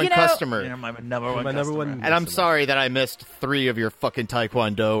number one customer. You're my number one customer. And I'm sorry that I missed 3 of your fucking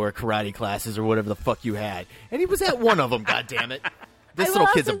taekwondo or karate classes or whatever the fuck you had. And he was at one of them. God damn it! This little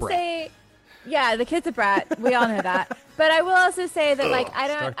kid's a brat. Yeah, the kid's a brat. We all know that. But I will also say that, like,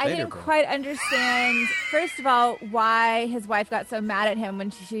 I didn't quite understand, first of all, why his wife got so mad at him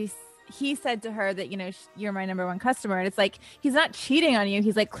when he said to her that, you're my number one customer. And it's like, he's not cheating on you.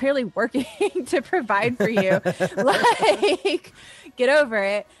 He's, like, clearly working to provide for you. Like, get over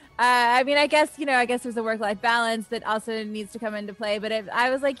it. I mean, I guess there's a work-life balance that also needs to come into play. But I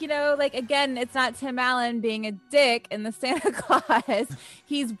was like, again, it's not Tim Allen being a dick in the Santa Claus.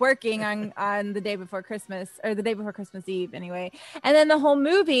 He's working on the day before Christmas, or the day before Christmas Eve anyway. And then the whole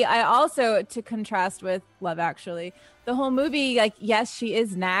movie, I also, to contrast with Love Actually, the whole movie, like, yes, she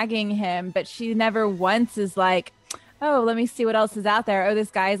is nagging him, but she never once is like, oh, let me see what else is out there. Oh, this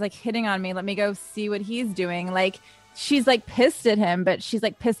guy's, like, hitting on me. Let me go see what he's doing. Like, she's, like, pissed at him, but she's,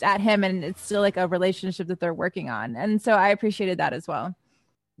 like, pissed at him, and it's still, like, a relationship that they're working on. And so I appreciated that as well.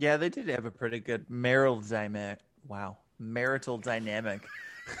 Yeah, they did have a pretty good marital dynamic. Wow. Marital dynamic.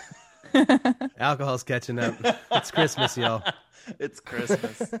 Alcohol's catching up. It's Christmas, y'all. It's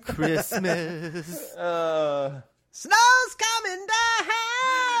Christmas. Christmas. Snow's coming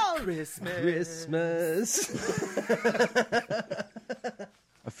down. Christmas.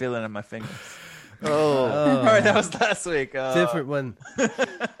 I feel it in my fingers. Oh. All right, that was last week. Different one.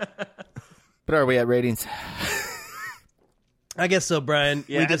 But are we at ratings? I guess so, Brian.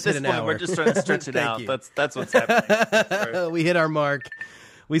 Yeah, we just at hit this an point, hour. we're just trying to stretch it out. That's what's happening. We hit our mark.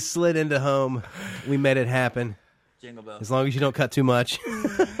 We slid into home. We made it happen. Jingle bells. As long as you don't cut too much.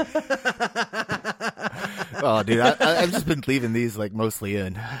 Oh, dude, I've just been leaving these, like, mostly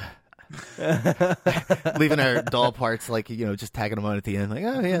in. Leaving our dull parts, like, just tagging them on at the end. Like,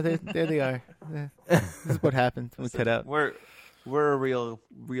 oh, yeah, there they are. This is what happens when we cut out. We're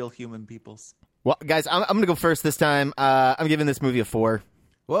real human peoples. Well, guys, I'm going to go first this time. I'm giving this movie a 4.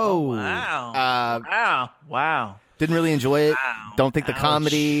 Whoa. Wow. Wow. Didn't really enjoy it. Wow. Don't think the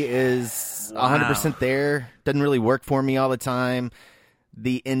comedy is 100% there. Doesn't really work for me all the time.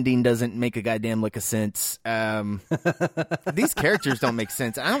 The ending doesn't make a goddamn lick of sense. These characters don't make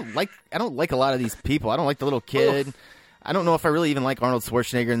sense. I don't like a lot of these people. I don't like the little kid. Oof. I don't know if I really even like Arnold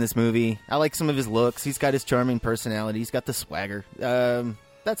Schwarzenegger in this movie. I like some of his looks. He's got his charming personality. He's got the swagger.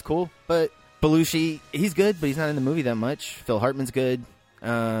 That's cool. But Belushi, he's good, but he's not in the movie that much. Phil Hartman's good.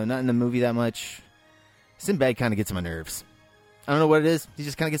 Not in the movie that much. Sinbad kind of gets on my nerves. I don't know what it is. He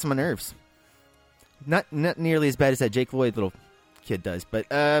just kind of gets on my nerves. Not nearly as bad as that Jake Lloyd little kid does. But,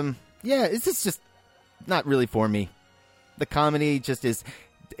 yeah, it's just not really for me. The comedy just is...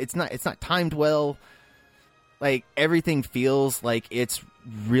 It's not timed well. Like, everything feels like it's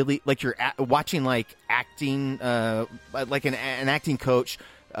really... Like you're watching, like, acting... like an acting coach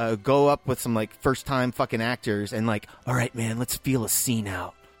go up with some, like, first-time fucking actors and, like, all right, man, let's feel a scene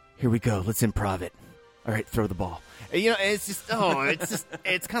out. Here we go. Let's improv it. All right, throw the ball. You know, it's just...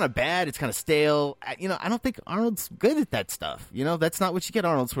 it's kind of bad. It's kind of stale. You know, I don't think Arnold's good at that stuff. You know, that's not what you get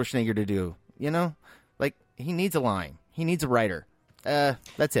Arnold Schwarzenegger to do. You know? Like, he needs a line. He needs a writer.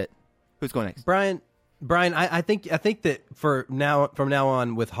 That's it. Who's going next? Brian, I think that from now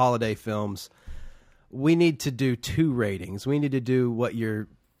on with holiday films, we need to do 2 ratings. We need to do what your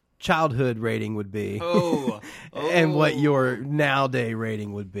childhood rating would be, and what your nowadays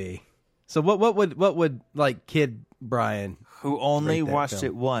rating would be. So what would like kid Brian, who only watched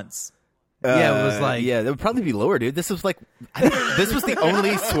it once? Yeah, it was like that would probably be lower, dude. This was like this was the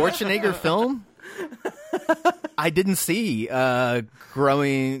only Schwarzenegger film I didn't see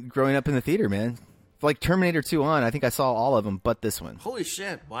growing up in the theater, man. Like Terminator 2 on, I think I saw all of them but this one. Holy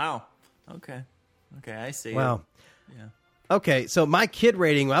shit! Wow. Okay, I see. Wow. Yeah. Okay, so my kid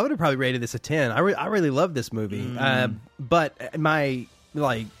rating, I would have probably rated this a 10. I really love this movie, but my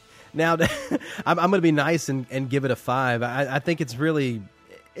now I'm going to be nice and give it a 5. I think it's really.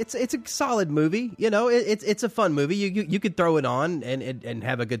 It's a solid movie, you know. It's a fun movie. You could throw it on and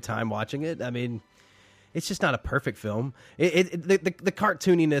have a good time watching it. I mean, it's just not a perfect film. The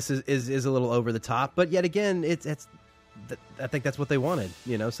cartooniness is a little over the top, but yet again, I think that's what they wanted,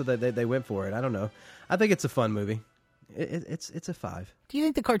 you know. So that they went for it. I don't know. I think it's a fun movie. It's a 5. Do you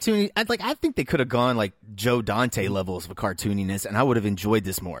think the cartoony? I think they could have gone like Joe Dante levels of cartooniness, and I would have enjoyed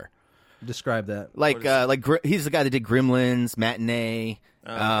this more. Describe that. He's the guy that did Gremlins, Matinee.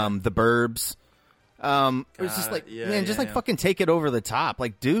 The Burbs. It was just like, fucking take it over the top.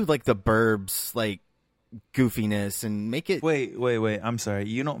 Like, do like the Burbs, like goofiness and make it. Wait. I'm sorry.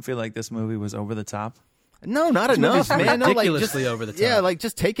 You don't feel like this movie was over the top? No, not enough, man. Ridiculously over the top. Yeah, like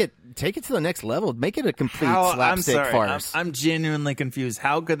just take it to the next level. Make it a complete slapstick farce. I'm genuinely confused.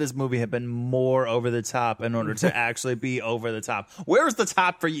 How could this movie have been more over the top in order to actually be over the top? Where's the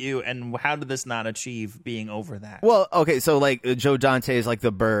top for you, and how did this not achieve being over that? Well, okay, so like Joe Dante is like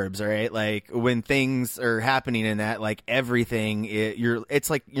the Burbs, all right? Like when things are happening in that, like everything,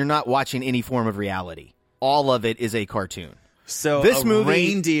 it's like you're not watching any form of reality. All of it is a cartoon. So this movie,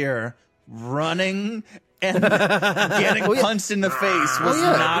 reindeer running and getting punched in the face was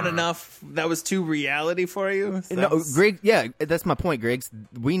not enough. That was too reality for you? No, Greg, yeah, that's my point, Greg.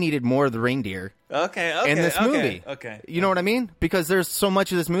 We needed more of the reindeer in this movie. Okay. You know what I mean? Because there's so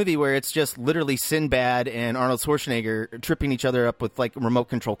much of this movie where it's just literally Sinbad and Arnold Schwarzenegger tripping each other up with like remote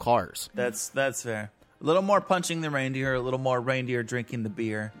control cars. That's fair. A little more punching the reindeer, a little more reindeer drinking the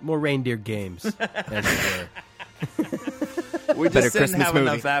beer. More reindeer games. We just didn't have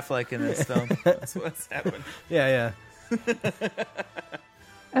enough Affleck in this film. That's what's happened. Yeah.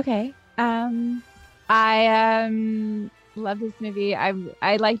 Okay. I love this movie.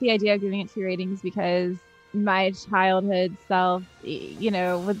 I like the idea of giving it 2 ratings because my childhood self, you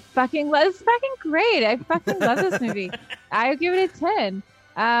know, was fucking great. I fucking love this movie. I give it a 10.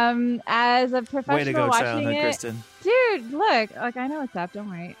 As a professional way to go, watching it, Kristen. Dude, look, like I know what's up. Don't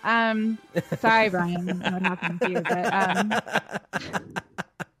worry. Sorry, Brian, what happened to you?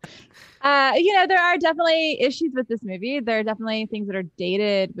 But you know, there are definitely issues with this movie. There are definitely things that are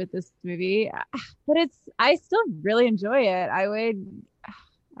dated with this movie, but I still really enjoy it. I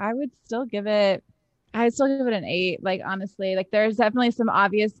would still give it. I'd still give it an 8. Like honestly, like there's definitely some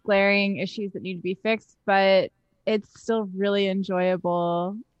obvious glaring issues that need to be fixed, but it's still really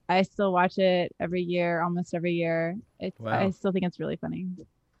enjoyable. I still watch it almost every year. Wow. I still think it's really funny.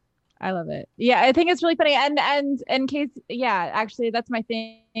 I love it. Yeah, I think it's really funny. And in case, yeah, actually, that's my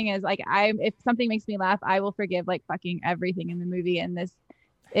thing is like, if something makes me laugh, I will forgive like fucking everything in the movie. And this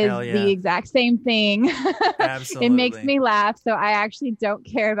is the exact same thing. Absolutely. It makes me laugh. So I actually don't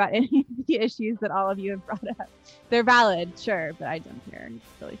care about any of the issues that all of you have brought up. They're valid, sure, but I don't care.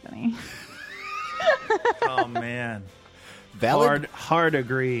 It's really funny. Oh man, valid. Hard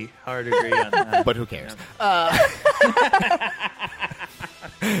agree on that. But who cares?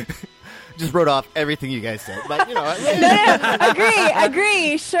 Just wrote off everything you guys said, but you know.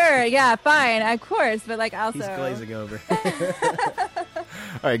 Agree. Sure, yeah, fine, of course, but like also he's glazing over.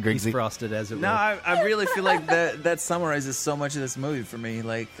 All right, Griggsy. He's frosted, as it were. No, I really feel like that summarizes so much of this movie for me.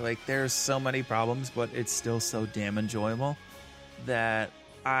 Like there's so many problems, but it's still so damn enjoyable that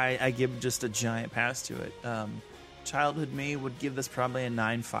I give just a giant pass to it. Childhood me would give this probably a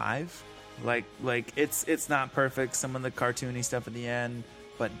 9.5. Like it's not perfect. Some of the cartoony stuff at the end,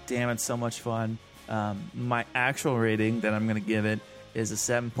 but damn, it's so much fun. My actual rating that I'm going to give it is a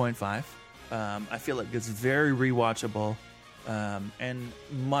 7.5. I feel like it's very rewatchable, and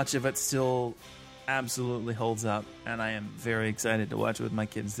much of it still absolutely holds up. And I am very excited to watch it with my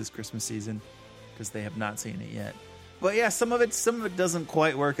kids this Christmas season because they have not seen it yet. But yeah, some of it doesn't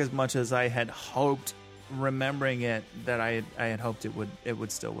quite work as much as I had hoped. Remembering it, that I had hoped it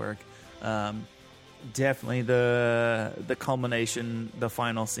would still work. Definitely the culmination, the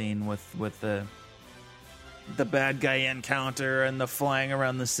final scene with the bad guy encounter and the flying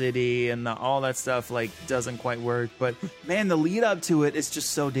around the city and all that stuff like doesn't quite work. But man, the lead up to it is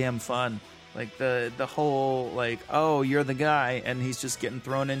just so damn fun. Like the whole like, oh, you're the guy, and he's just getting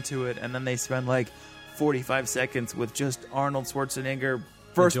thrown into it, and then they spend like 45 seconds with just Arnold Schwarzenegger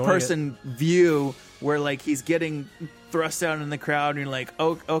first person view where like he's getting thrust out in the crowd and you're like,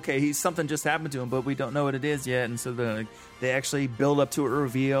 oh, okay, something just happened to him, but we don't know what it is yet. And so they actually build up to a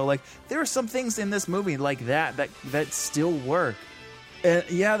reveal. Like there are some things in this movie like that still work.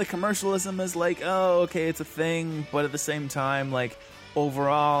 Yeah, the commercialism is like, oh, okay, it's a thing, but at the same time, like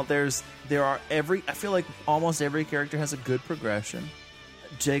overall, I feel like almost every character has a good progression.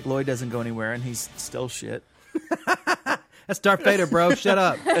 Jake Lloyd doesn't go anywhere and he's still shit. That's Darth Vader, bro. Shut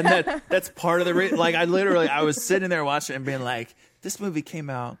up. And that's part of the reason. Like, I was sitting there watching it and being like, this movie came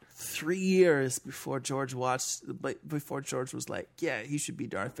out 3 years before George was like, yeah, he should be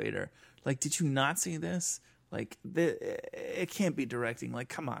Darth Vader. Like, did you not see this? Like, it can't be directing. Like,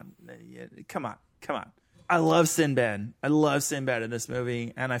 come on. I love Sinbad. I love Sinbad in this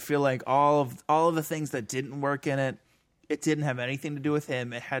movie. And I feel like all of the things that didn't work in it didn't have anything to do with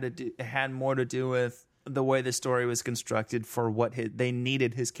him. It had more to do with the way the story was constructed for what they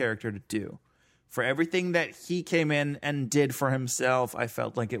needed his character to do. For everything that he came in and did for himself, I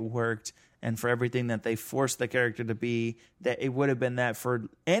felt like it worked. And for everything that they forced the character to be, that it would have been that for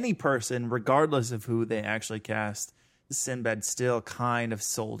any person, regardless of who they actually cast, Sinbad still kind of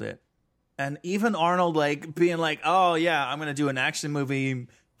sold it. And even Arnold like being like, oh yeah, I'm going to do an action movie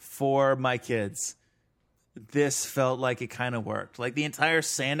for my kids. This felt like it kind of worked. Like the entire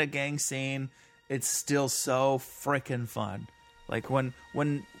Santa gang scene, it's still so freaking fun. Like when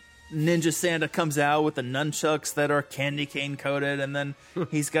Ninja Santa comes out with the nunchucks that are candy cane coated, and then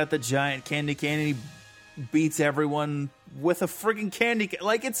he's got the giant candy cane and he beats everyone with a freaking candy cane.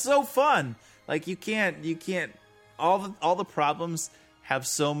 Like it's so fun. Like you can't all the problems have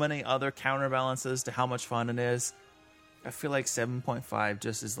so many other counterbalances to how much fun it is. I feel like 7.5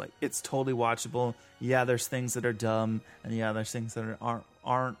 just is like, it's totally watchable. Yeah, there's things that are dumb, and yeah, there's things that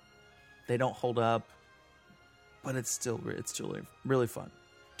aren't they don't hold up, but it's still really fun.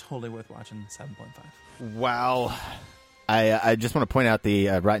 Totally worth watching. 7.5. Wow. I just want to point out the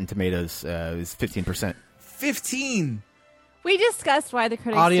Rotten Tomatoes is 15%. 15. We discussed why the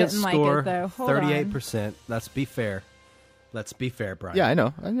critics Audience didn't score, like it, though. 38%. Let's be fair. Let's be fair, Brian. Yeah, I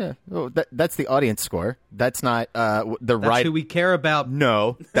know. Oh, that's the audience score. That's not That's who we care about.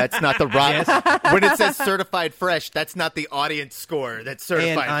 No, that's not the right. When it says certified fresh, that's not the audience score. That's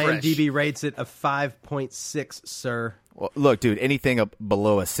certified and IMDb fresh. rates it a 5.6, sir. Well, look, dude, anything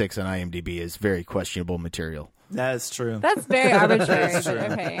below a 6 on IMDb is very questionable material. That's true. That's very arbitrary.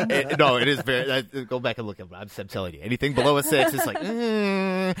 But okay. It is very. Go back and look at it. I'm telling you, anything below a 6, it's like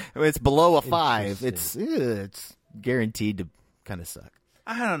it's below a 5. It's guaranteed to kind of suck.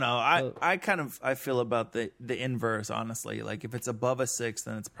 I don't know. I feel about the inverse, honestly. Like if it's above a 6,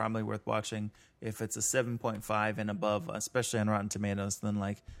 then it's probably worth watching. If it's a 7.5 and above, especially on Rotten Tomatoes, then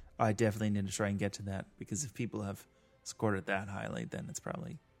like I definitely need to try and get to that, because if people have scored it that highly, then it's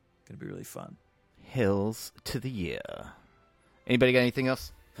probably going to be really fun. Hills to the yeah. Anybody got anything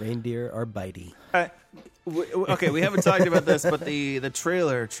else? Reindeer are bitey. Okay, we haven't talked about this, but the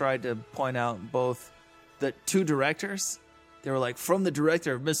trailer tried to point out both the two directors. They were like, from the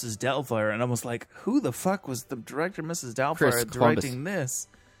director of Mrs. Doubtfire, and I was like, who the fuck was the director of Mrs. Doubtfire directing this?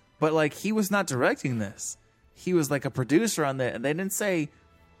 But like, he was not directing this. He was like a producer on that, and they didn't say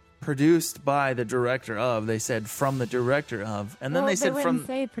produced by the director of. They said from the director of, and then they said wouldn't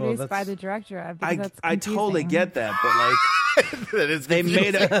say produced by the director of. I totally get that, but like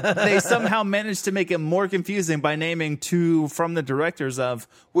they somehow managed to make it more confusing by naming two from the directors of,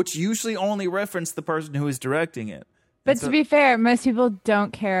 which usually only reference the person who is directing it. But to be fair, most people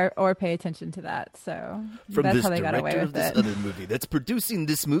don't care or pay attention to that, so that's how they got away with it. From this other movie that's producing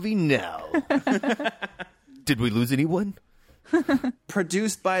this movie now. Did we lose anyone?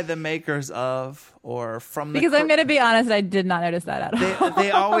 Produced by the makers of, or from the... Because I'm going to be honest, I did not notice that at all.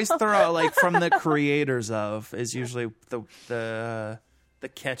 They always throw out, like, from the creators of is usually the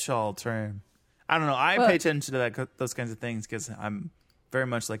catch-all term. I don't know. I pay attention to those kinds of things because I'm very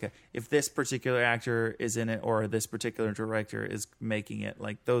much like if this particular actor is in it or this particular director is making it,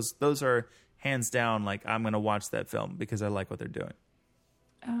 like those are hands down, like I'm going to watch that film because I like what they're doing.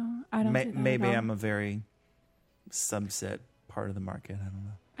 Oh, I don't do that maybe at all. I'm a very subset part of the market. I don't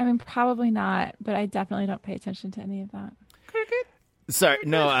know. I mean, probably not, but I definitely don't pay attention to any of that. Sorry,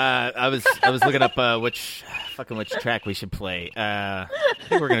 no. I was looking up which track we should play. I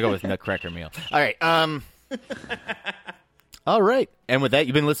think we're gonna go with Nutcracker Meal. All right. All right. And with that,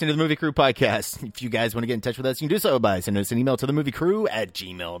 you've been listening to the Movie Crew podcast. If you guys want to get in touch with us, you can do so by sending us an email to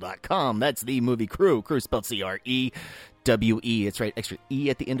themoviecrew@gmail.com. That's the Movie Crew. Crew spelled CREWE. It's right, extra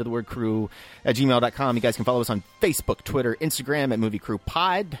E at the end of the word crew at gmail.com. You guys can follow us on Facebook, Twitter, Instagram at Movie Crew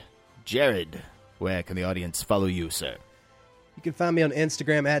Pod. Jared, where can the audience follow you, sir? You can find me on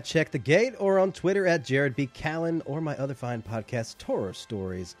Instagram at Check the Gate or on Twitter at Jared B. Callen or my other fine podcast, Torah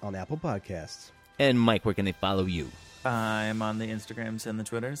Stories, on Apple Podcasts. And Mike, where can they follow you? I'm on the Instagrams and the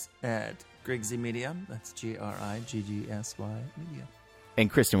Twitters at Griggsy Media. That's GRIGGSY Media.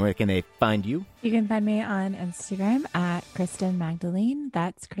 And Kristen, where can they find you? You can find me on Instagram at Kristen Magdalene.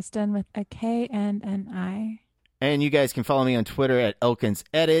 That's Kristen with a K and an I. And you guys can follow me on Twitter at Elkins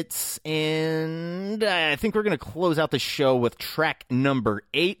Edits. And I think we're going to close out the show with track number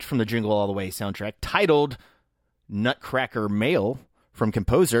 8 from the Jingle All the Way soundtrack, titled Nutcracker Mail, from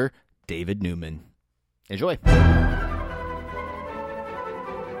composer David Newman. Enjoy.